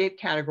landscape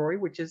category,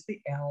 which is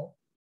the L.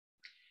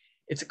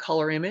 It's a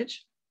color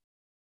image.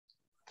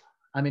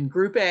 I'm in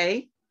group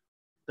A.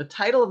 The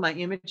title of my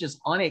image is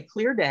On a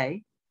Clear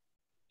Day.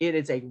 It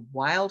is a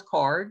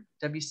wildcard,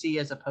 WC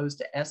as opposed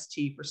to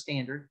ST for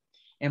standard.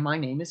 And my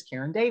name is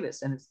Karen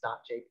Davis, and it's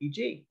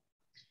 .jpg.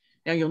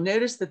 Now you'll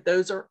notice that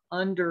those are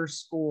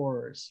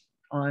underscores.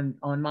 On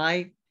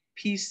my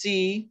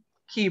PC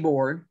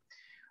keyboard,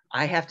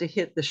 I have to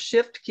hit the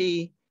shift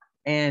key,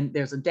 and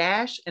there's a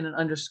dash and an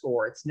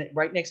underscore. It's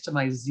right next to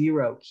my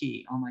 0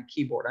 key on my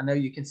keyboard. I know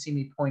you can see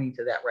me pointing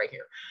to that right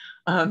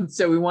here.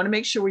 So we want to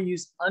make sure we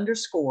use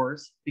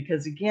underscores,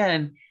 because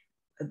again,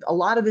 a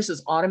lot of this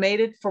is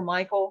automated for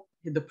Michael.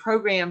 The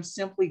program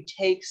simply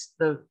takes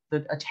the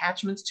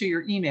attachments to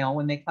your email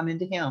when they come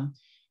into him,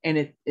 and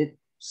it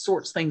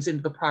sorts things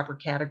into the proper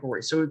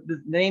category. So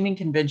the naming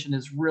convention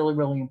is really,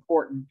 really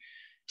important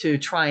to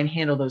try and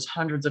handle those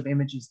hundreds of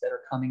images that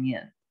are coming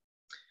in.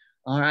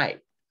 All right,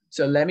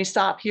 so let me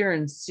stop here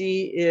and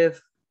see if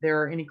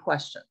there are any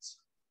questions.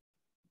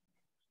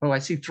 Oh, I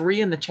see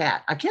 3 in the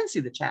chat. I can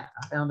see the chat.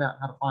 I found out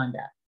how to find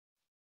that.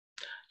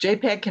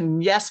 JPEG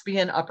can, yes, be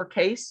in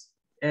uppercase.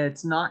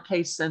 It's not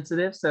case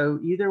sensitive, so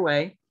either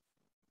way.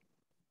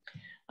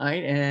 All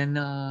right,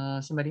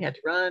 and somebody had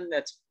to run.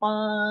 That's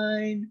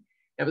fine.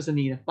 That was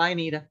Anita. Bye,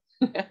 Anita.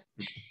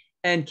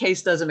 And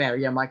case doesn't matter.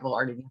 Yeah, Michael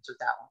already answered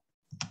that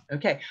one.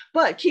 Okay,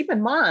 but keep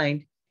in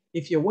mind,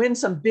 if you win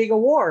some big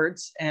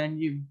awards and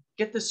you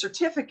get the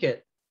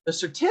certificate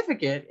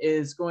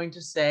is going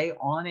to say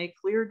On a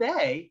Clear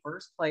Day,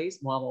 first place,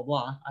 blah, blah,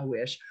 blah. I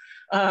wish.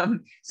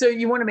 So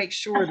you want to make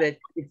sure that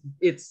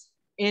it's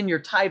in your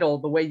title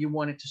the way you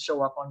want it to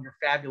show up on your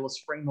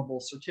fabulous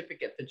frameable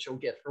certificate that you'll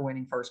get for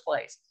winning first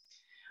place.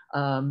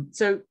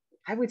 So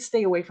I would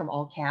stay away from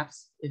all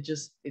caps.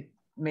 It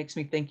makes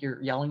me think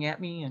you're yelling at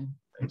me, and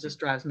it just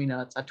drives me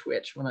nuts. I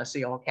twitch when I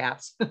see all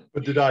caps. But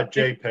the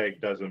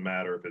 .jpeg doesn't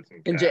matter if it's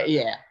in caps.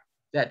 Yeah,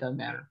 that doesn't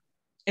matter.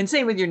 And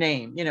same with your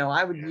name. You know,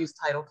 I would use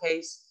title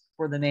case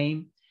for the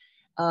name.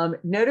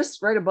 Notice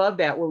right above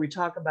that where we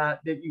talk about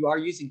that you are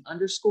using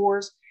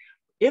underscores.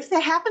 If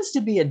there happens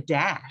to be a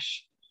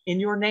dash in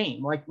your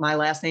name, like my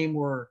last name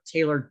were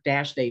Taylor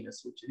Dash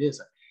Davis, which it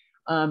isn't,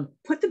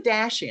 put the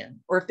dash in.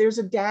 Or if there's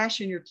a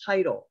dash in your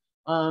title,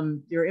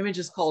 your image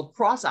is called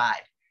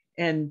cross-eyed,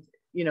 and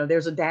you know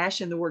there's a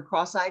dash in the word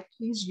cross-eyed,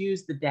 please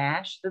use the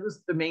dash. That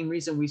was the main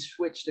reason we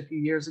switched a few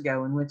years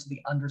ago and went to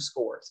the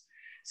underscores,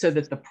 so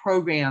that the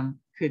program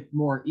could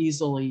more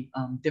easily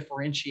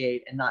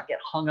differentiate and not get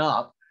hung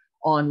up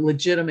on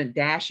legitimate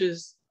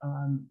dashes,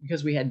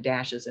 because we had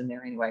dashes in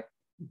there anyway.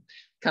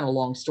 Kind of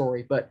long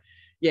story, but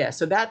yeah,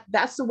 so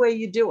that's the way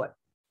you do it.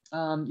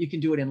 You can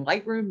do it in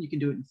Lightroom, you can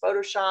do it in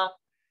Photoshop.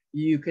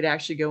 You could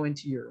actually go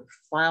into your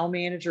file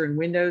manager in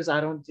Windows.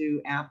 I don't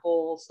do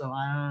Apple, so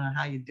I don't know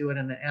how you do it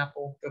in an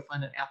Apple. Go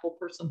find an Apple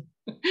person.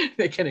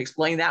 They can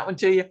explain that one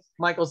to you.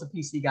 Michael's a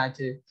PC guy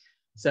too.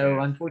 So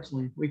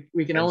unfortunately,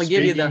 we can only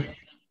give you the.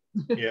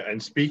 Yeah,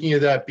 and speaking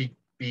of that,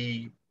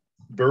 be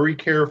very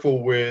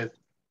careful with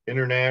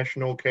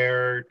international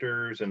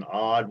characters and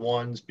odd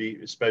ones,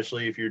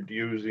 especially if you're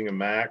using a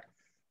Mac.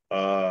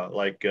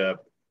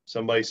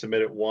 Somebody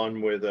submitted one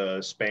with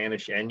a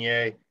Spanish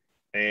enye,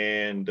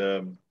 and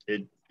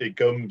it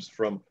comes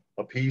from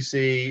a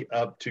PC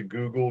up to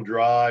Google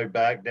Drive,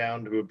 back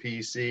down to a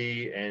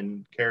PC,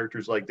 and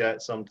characters like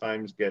that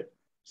sometimes get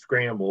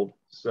scrambled.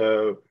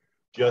 So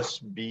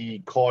just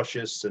be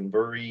cautious and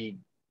very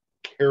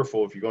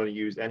careful if you're going to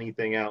use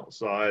anything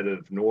outside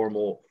of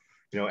normal,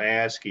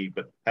 ASCII.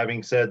 But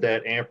having said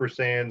that,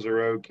 ampersands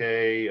are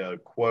okay,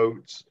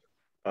 quotes,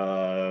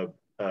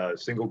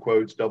 single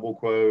quotes, double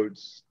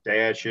quotes,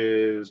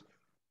 dashes,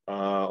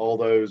 all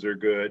those are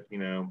good,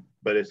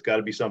 but it's got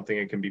to be something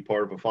that can be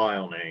part of a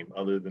file name.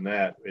 Other than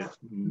that, it's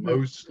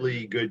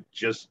mostly good.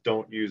 Just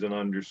don't use an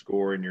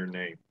underscore in your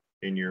name,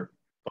 in your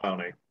file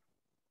name.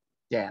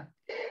 Yeah.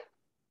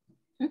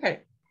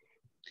 Okay.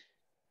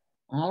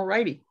 All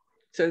righty.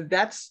 So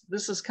this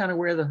is kind of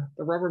where the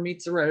rubber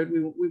meets the road.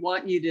 We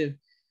want you to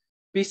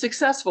be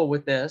successful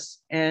with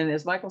this. And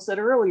as Michael said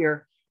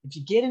earlier, if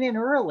you get it in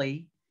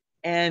early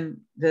and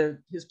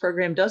his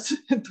program does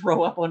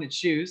throw up on its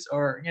shoes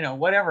or,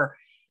 whatever,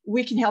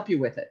 we can help you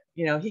with it.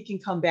 He can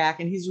come back,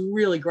 and he's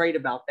really great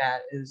about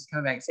that, is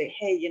come back and say,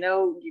 hey,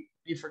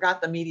 you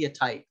forgot the media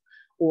type,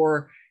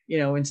 or,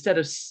 instead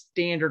of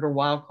standard or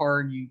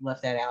wildcard, you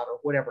left that out or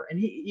whatever. And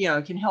he,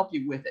 can help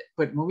you with it.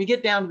 But when we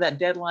get down to that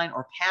deadline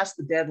or past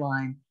the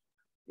deadline,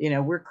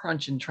 we're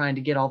crunching trying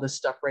to get all this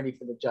stuff ready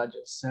for the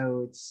judges.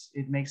 So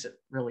it makes it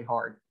really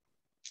hard.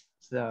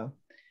 So.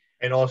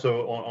 And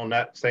also on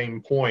that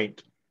same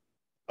point,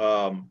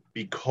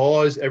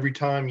 because every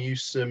time you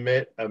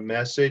submit a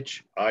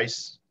message, I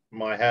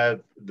might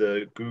have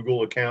the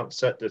Google account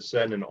set to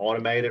send an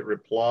automated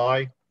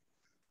reply.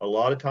 A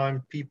lot of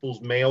times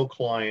people's mail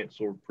clients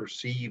will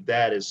perceive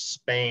that as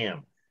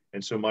spam.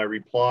 And so my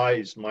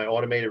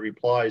automated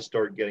replies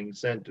start getting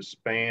sent to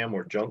spam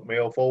or junk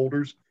mail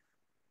folders.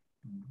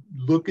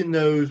 Look in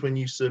those when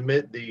you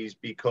submit these,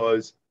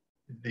 because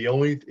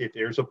if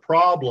there's a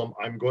problem,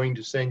 I'm going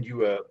to send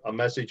you a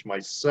message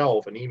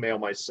myself, an email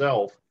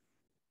myself.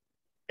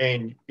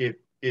 And if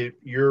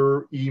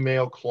your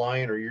email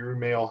client or your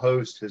email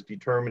host has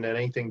determined that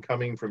anything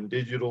coming from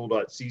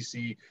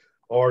digital.ccrva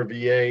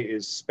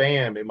is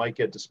spam, it might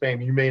get to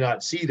spam. You may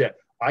not see that.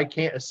 I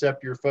can't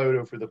accept your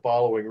photo for the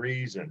following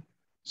reason.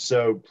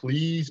 So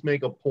please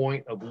make a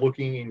point of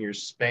looking in your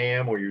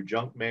spam or your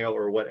junk mail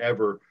or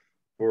whatever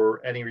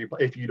for any reply.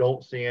 If you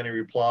don't see any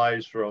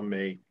replies from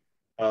me,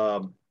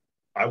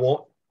 I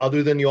won't,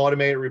 other than the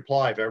automated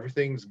reply. If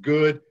everything's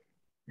good,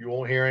 you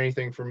won't hear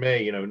anything from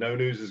me. No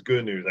news is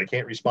good news. I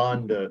can't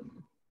respond to,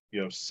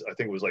 I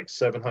think it was like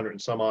 700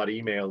 and some odd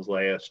emails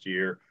last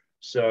year.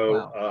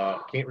 So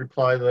wow. Can't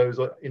reply to those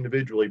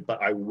individually,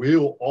 but I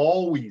will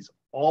always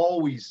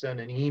send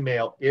an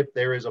email if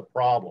there is a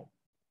problem.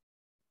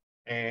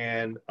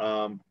 And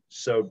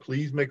so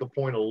please make a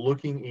point of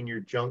looking in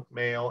your junk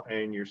mail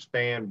and your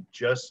spam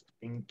just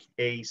in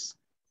case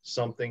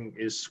something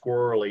is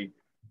squirrely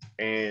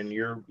and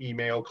your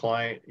email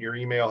client, your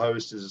email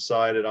host has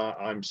decided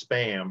I'm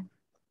spam.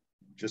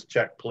 Just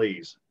check,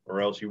 please,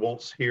 or else you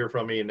won't hear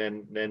from me, and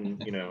then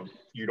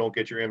you don't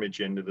get your image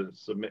into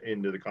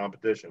the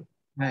competition.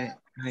 Right.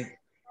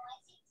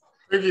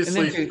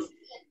 Previously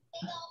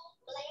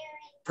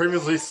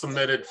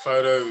submitted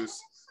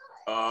photos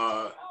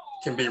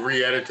can be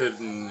re-edited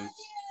and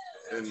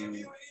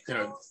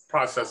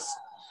processed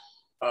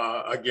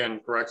again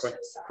correctly.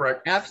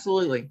 Correct?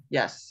 Absolutely,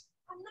 yes.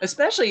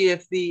 Especially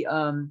if the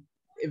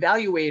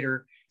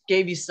evaluator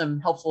gave you some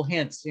helpful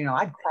hints.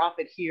 I'd crop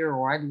it here,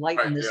 or I'd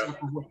lighten this up.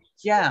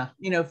 Yeah,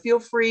 feel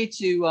free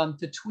to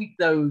tweak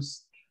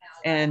those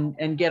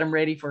and get them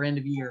ready for end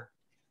of year.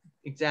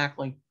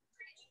 Exactly.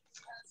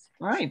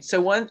 All right, so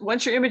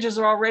once your images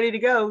are all ready to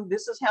go,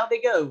 this is how they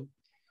go.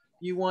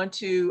 You want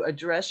to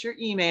address your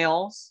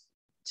emails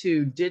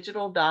to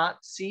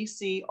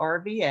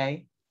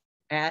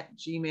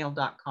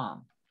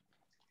digital.ccrva@gmail.com.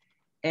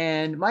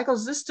 And Michael,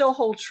 does this still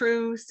hold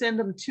true? Send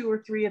them 2 or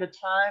 3 at a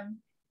time?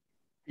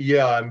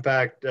 Yeah, in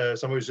fact,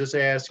 somebody was just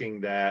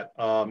asking that.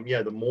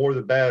 Yeah, the more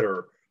the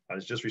better. I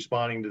was just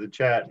responding to the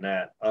chat in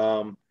that.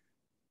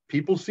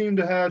 People seem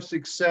to have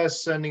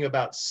success sending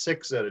about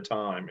 6 at a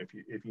time, if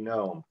you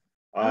know them.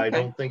 Okay. I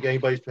don't think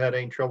anybody's had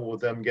any trouble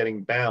with them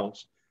getting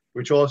bounced,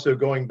 which also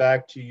going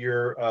back to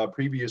your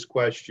previous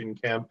question,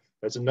 Kim,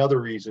 that's another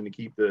reason to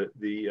keep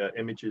the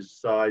images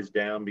size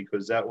down,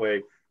 because that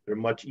way they're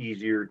much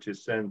easier to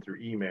send through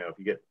email. If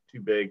you get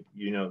too big,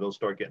 you know, they'll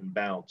start getting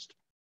bounced.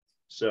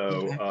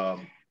 So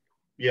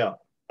yeah,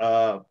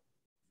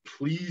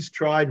 please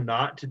try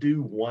not to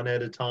do 1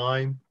 at a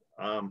time.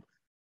 I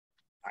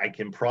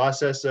can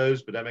process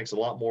those, but that makes a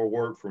lot more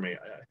work for me.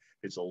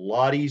 It's a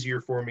lot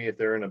easier for me if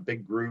they're in a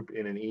big group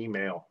in an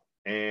email,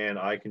 and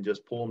I can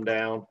just pull them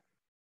down,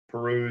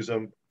 peruse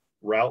them,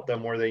 route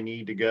them where they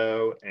need to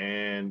go,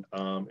 and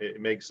it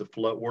makes the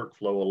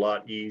workflow a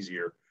lot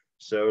easier.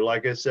 So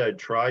like I said,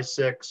 try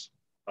 6.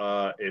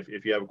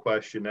 If you have a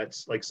question,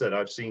 that's, like I said,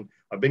 I've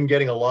been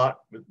getting a lot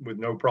with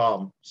no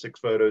problem, 6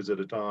 photos at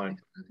a time.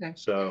 Okay.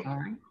 So all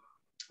right,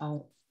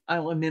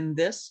 I'll amend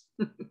this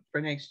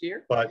for next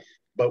year. But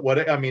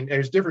what I mean,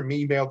 there's different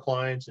email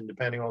clients and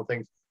depending on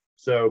things.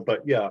 So,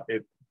 but yeah,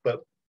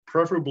 but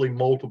preferably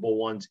multiple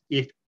ones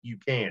if you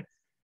can.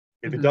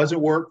 If it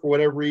doesn't work for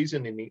whatever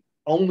reason, and the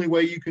only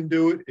way you can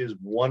do it is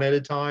 1 at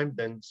a time,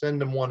 then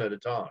send them 1 at a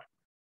time.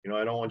 You know,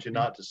 I don't want you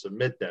not to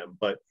submit them,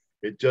 but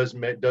it does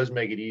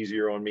make it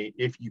easier on me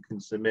if you can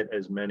submit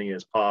as many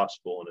as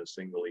possible in a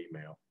single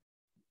email.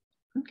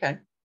 Okay.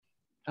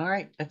 All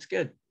right, that's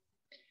good.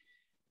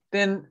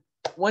 Then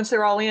once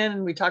they're all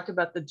in, we talked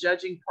about the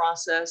judging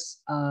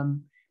process.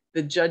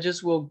 The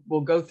judges will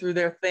go through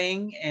their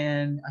thing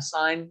and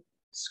assign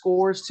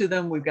scores to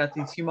them. We've got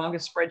these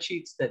humongous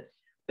spreadsheets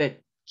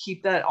that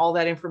keep all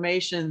that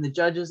information. The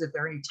judges, if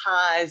there are any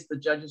ties, the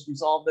judges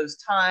resolve those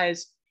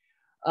ties.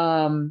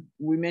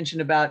 We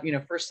mentioned about, you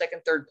know, 1st,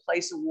 2nd, 3rd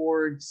place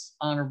awards,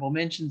 honorable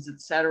mentions,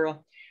 etc.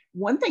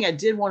 One thing I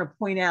did want to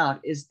point out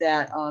is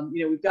that,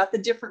 you know, we've got the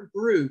different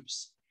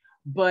groups,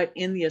 but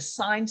in the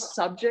assigned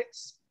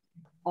subjects,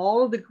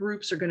 all of the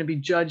groups are going to be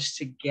judged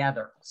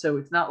together. So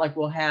it's not like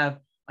we'll have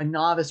a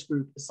novice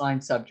group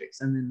assigned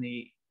subjects and then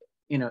the,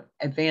 you know,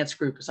 advanced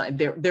group assigned.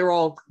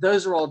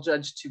 Those are all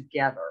judged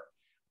together.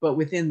 But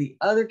within the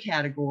other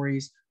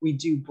categories, we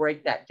do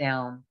break that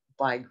down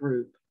by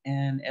group.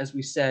 And as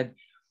we said,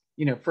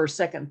 you know,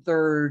 1st, 2nd,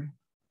 3rd,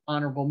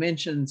 honorable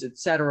mentions,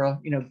 etc.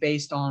 You know,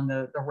 based on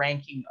the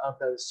ranking of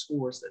those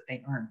scores that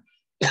they earn.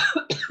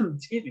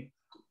 Excuse me.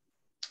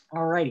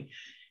 All righty.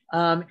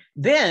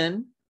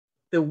 Then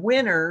the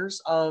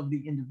winners of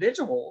the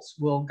individuals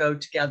will go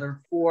together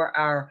for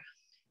our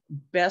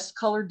best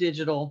color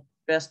digital,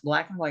 best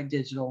black and white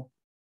digital,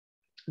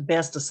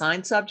 best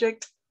assigned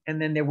subject,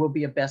 and then there will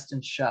be a best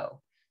in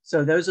show.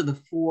 So those are the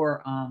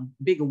 4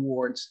 big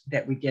awards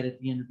that we get at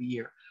the end of the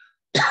year.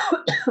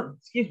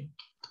 Excuse me,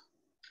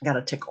 got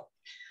a tickle.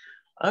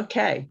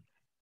 Okay,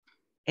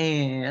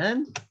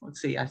 and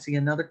let's see, I see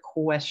another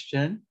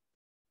question.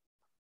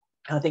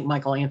 I think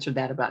Michael answered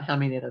that about how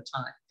many at a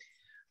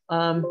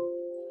time.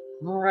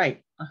 All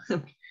right.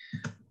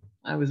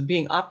 I was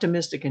being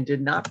optimistic and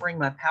did not bring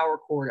my power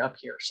cord up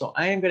here. So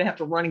I am going to have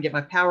to run and get my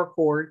power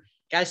cord.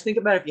 Guys, think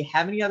about it. If you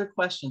have any other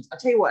questions, I'll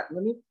tell you what,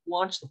 let me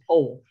launch the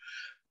poll.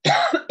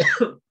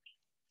 I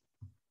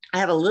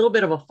have a little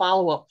bit of a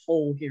follow-up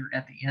poll here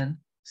at the end.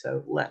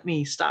 So let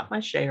me stop my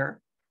share.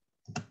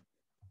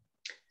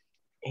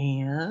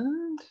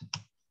 And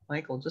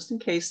Michael, just in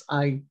case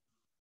I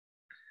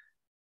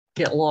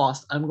get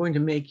lost, I'm going to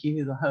make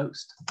you the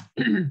host.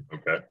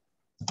 Okay.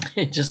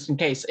 Just in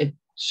case it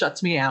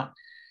shuts me out.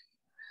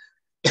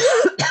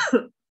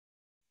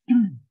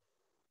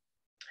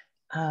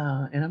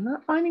 And I'm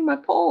not finding my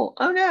poll.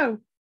 Oh no.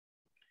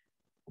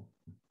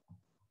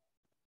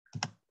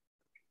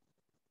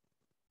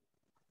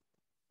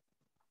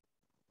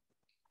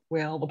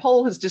 Well, the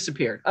poll has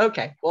disappeared.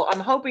 Okay, well, I'm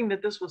hoping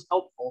that this was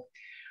helpful.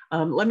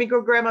 Let me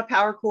go grab my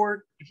power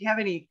cord. If you have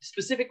any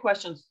specific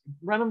questions,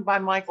 run them by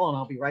Michael and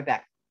I'll be right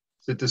back.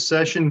 Is it the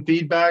session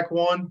feedback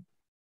one?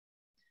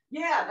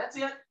 Yeah, that's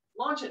it.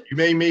 Launch it. You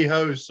made me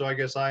host, so I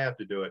guess I have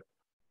to do it.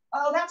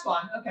 Oh, that's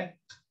fine. Okay.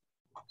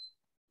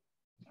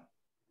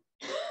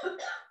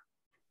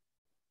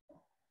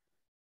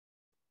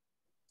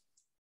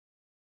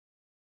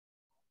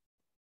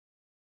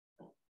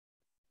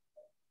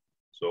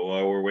 So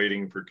while we're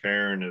waiting for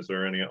Karen,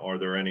 are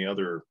there any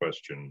other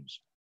questions?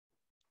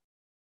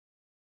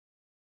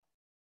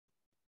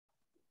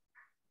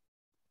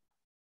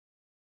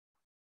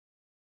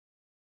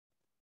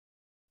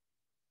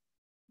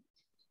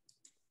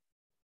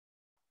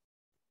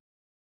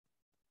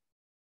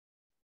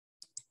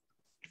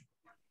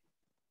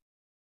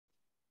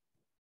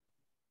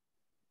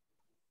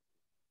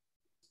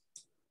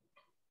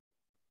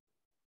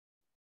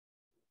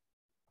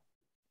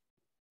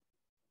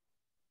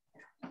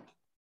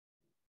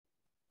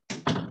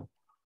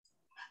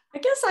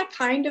 guess I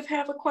kind of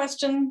have a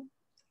question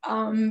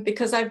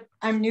because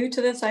I'm new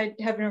to this. I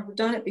have never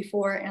done it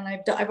before, and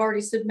I've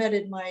already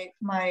submitted my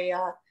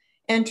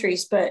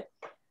entries, but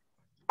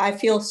I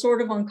feel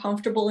sort of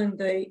uncomfortable in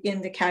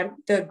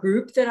the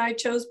group that I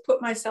chose to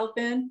put myself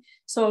in.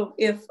 So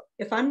if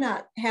I'm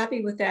not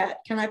happy with that,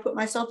 can I put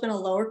myself in a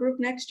lower group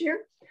next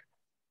year?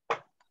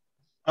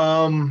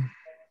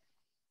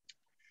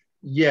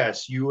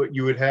 Yes, you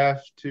would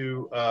have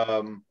to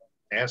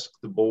ask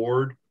the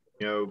board,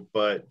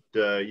 but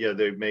yeah,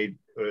 they've made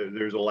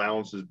there's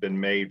allowances been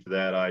made for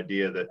that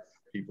idea that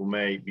people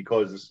may,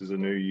 because this is a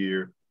new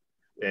year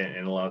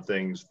and a lot of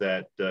things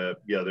that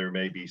yeah, there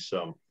may be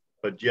some,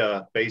 but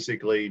yeah,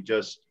 basically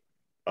just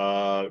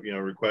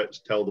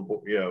request, tell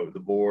the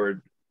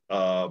board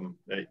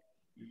that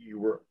you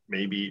were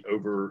maybe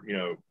over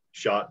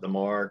shot the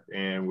mark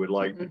and would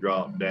like to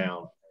drop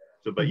down.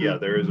 So, but yeah,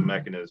 there is a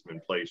mechanism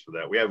in place for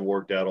that. We haven't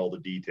worked out all the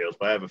details,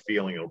 but I have a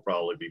feeling it'll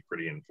probably be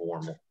pretty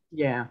informal.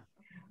 Yeah.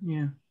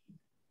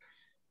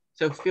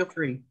 So feel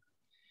free.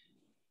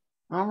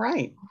 All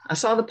right. I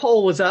saw the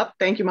poll was up.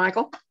 Thank you,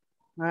 Michael. All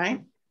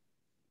right.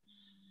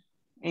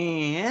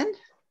 And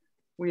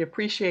we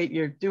appreciate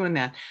you doing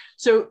that.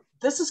 So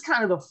this is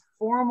kind of the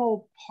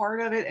formal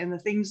part of it and the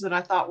things that I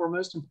thought were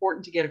most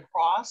important to get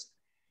across.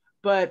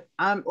 But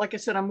like I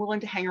said, I'm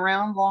willing to hang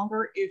around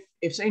longer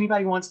if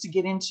anybody wants to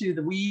get into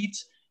the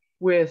weeds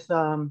with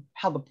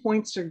how the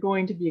points are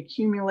going to be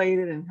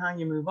accumulated and how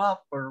you move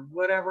up or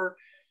whatever.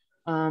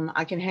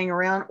 I can hang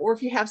around, or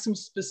if you have some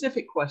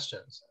specific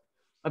questions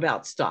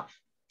about stuff.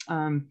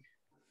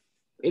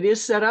 It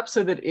is set up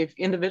so that if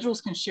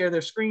individuals can share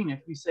their screen, if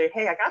you say,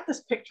 hey, I got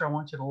this picture I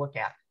want you to look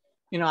at,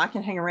 I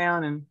can hang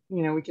around and,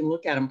 we can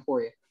look at them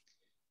for you.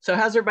 So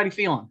how's everybody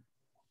feeling?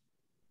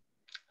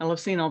 I love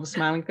seeing all the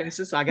smiling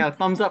faces. I got a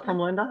thumbs up from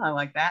Linda. I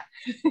like that.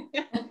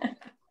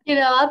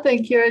 I've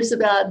been curious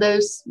about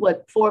those,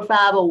 4 or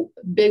 5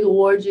 big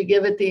awards you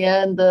give at the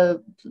end,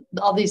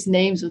 all these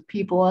names of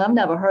people. I've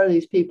never heard of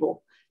these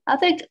people. I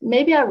think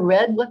maybe I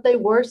read what they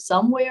were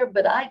somewhere,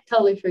 but I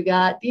totally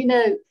forgot.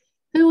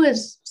 Who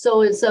is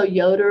so-and-so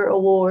Yoder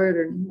Award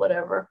or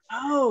whatever?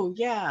 Oh,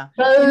 yeah.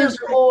 Rose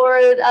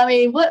Award. I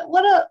mean,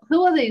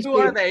 who are these Who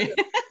people? are they?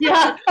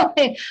 Yeah. I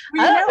mean,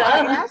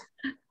 I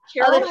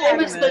are they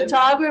famous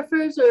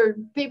photographers or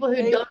people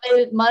who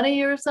donated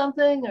money or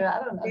something? Or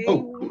I don't know.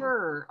 They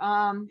were.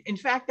 In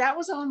fact, that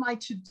was on my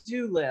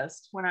to-do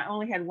list when I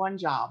only had 1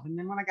 job. And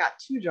then when I got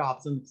 2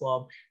 jobs in the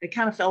club, it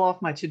kind of fell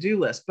off my to-do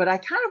list. But I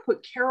kind of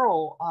put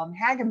Carol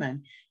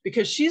Hageman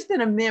because she's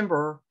been a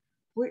member,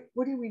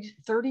 what do we,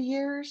 30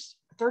 years?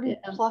 30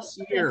 plus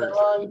years.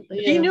 Yeah.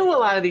 She knew a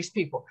lot of these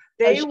people.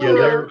 They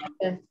were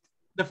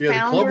the founders. The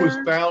club was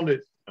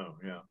founded. Oh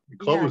yeah, the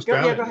club was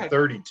founded in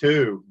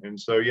 32, and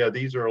so yeah,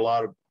 these are a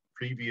lot of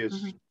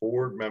previous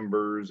board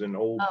members and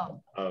old.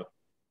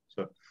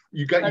 So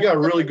you got a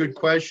really good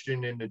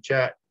question in the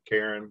chat,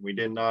 Karen. We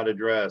did not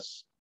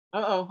address.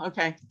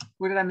 Okay.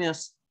 What did I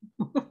miss?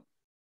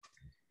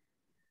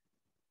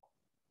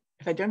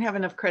 If I don't have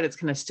enough credits,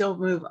 can I still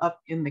move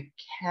up in the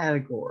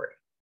category?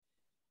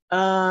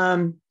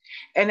 And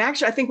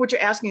actually, I think what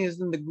you're asking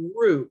is in the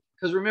group,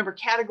 because remember,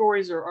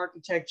 categories are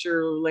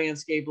architecture,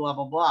 landscape, blah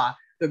blah blah.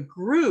 The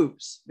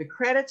groups, the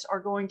credits are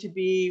going to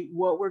be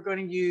what we're going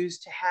to use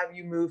to have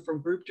you move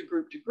from group to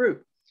group to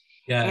group.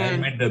 Yeah, I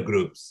meant the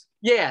groups.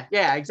 Yeah,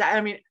 exactly.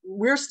 I mean,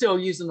 we're still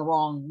using the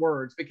wrong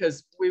words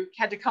because we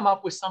had to come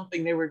up with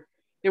something. They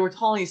were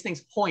calling these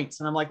things points.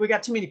 And I'm like, we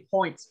got too many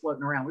points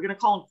floating around. We're going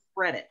to call them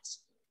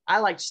credits. I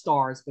like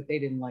stars, but they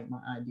didn't like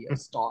my idea of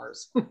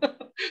stars.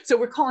 So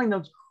we're calling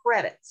those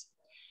credits.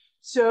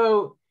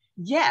 So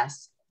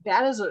yes,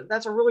 that's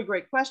a really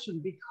great question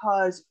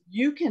because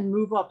you can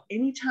move up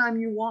anytime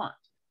you want.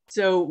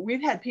 So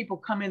we've had people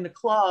come in the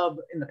club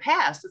in the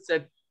past that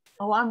said,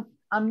 oh,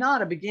 I'm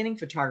not a beginning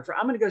photographer.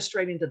 I'm going to go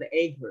straight into the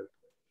A group.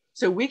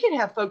 So we can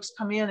have folks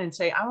come in and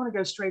say, I want to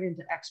go straight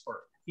into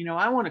expert.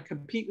 I want to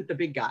compete with the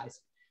big guys,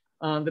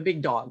 the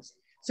big dogs.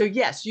 So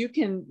yes, you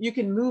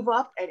can move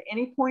up at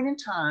any point in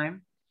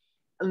time.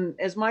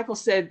 As Michael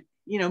said,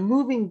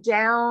 moving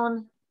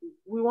down,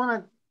 we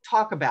want to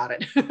talk about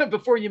it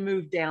before you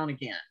move down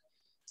again.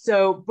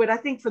 So, but I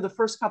think for the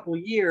first couple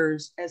of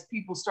years, as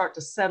people start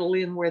to settle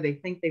in where they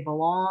think they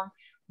belong,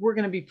 we're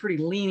going to be pretty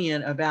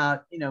lenient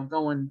about,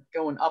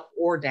 going up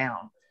or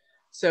down.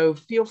 So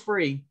feel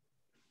free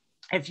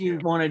if you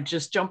want to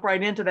just jump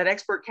right into that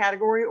expert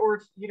category, or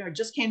if,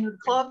 just came to the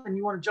club and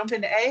you want to jump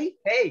into A,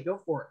 hey,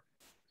 go for it.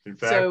 In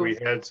fact, we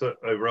had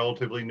a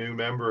relatively new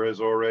member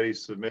has already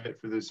submitted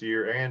for this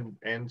year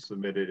and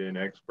submitted in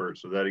expert.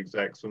 So that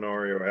exact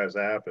scenario has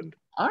happened.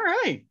 All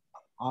right.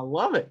 I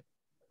love it.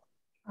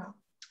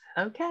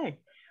 Okay.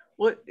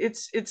 Well,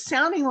 it's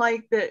sounding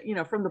like that,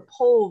 from the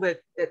poll that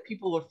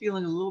people are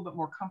feeling a little bit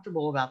more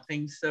comfortable about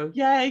things. So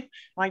yay,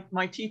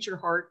 my teacher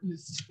heart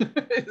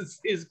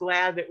is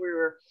glad that we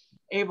were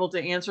able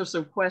to answer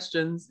some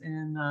questions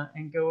and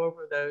go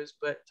over those.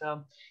 But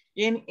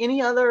in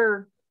any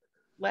other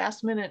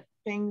last minute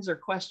things or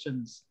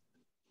questions?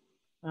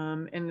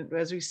 And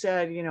as we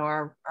said, you know,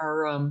 our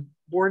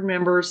board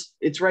members,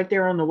 it's right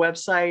there on the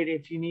website.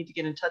 If you need to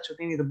get in touch with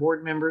any of the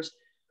board members,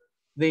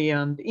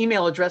 the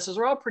email addresses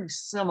are all pretty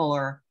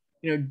similar.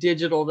 You know,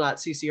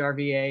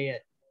 digital.ccrva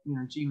at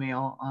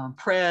Gmail.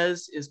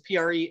 Prez is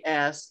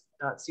PRES.ccrva.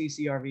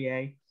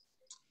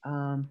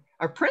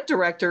 Our print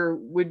director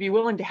would be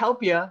willing to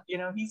help you. You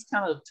know, he's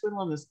kind of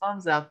twiddling his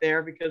thumbs out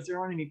there because there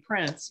aren't any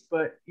prints,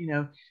 but you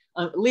know,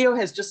 Leo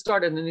has just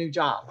started a new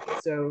job,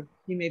 so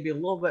he may be a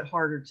little bit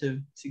harder to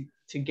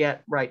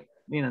get right,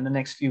 you know, in the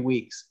next few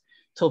weeks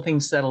till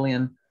things settle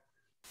in.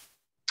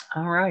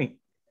 All right.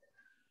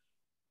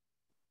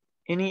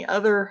 Any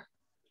other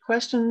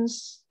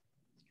questions,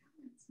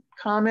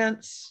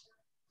 comments?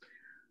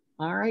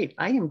 All right,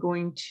 I am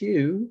going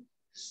to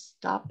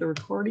stop the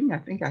recording. I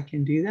think I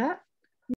can do that.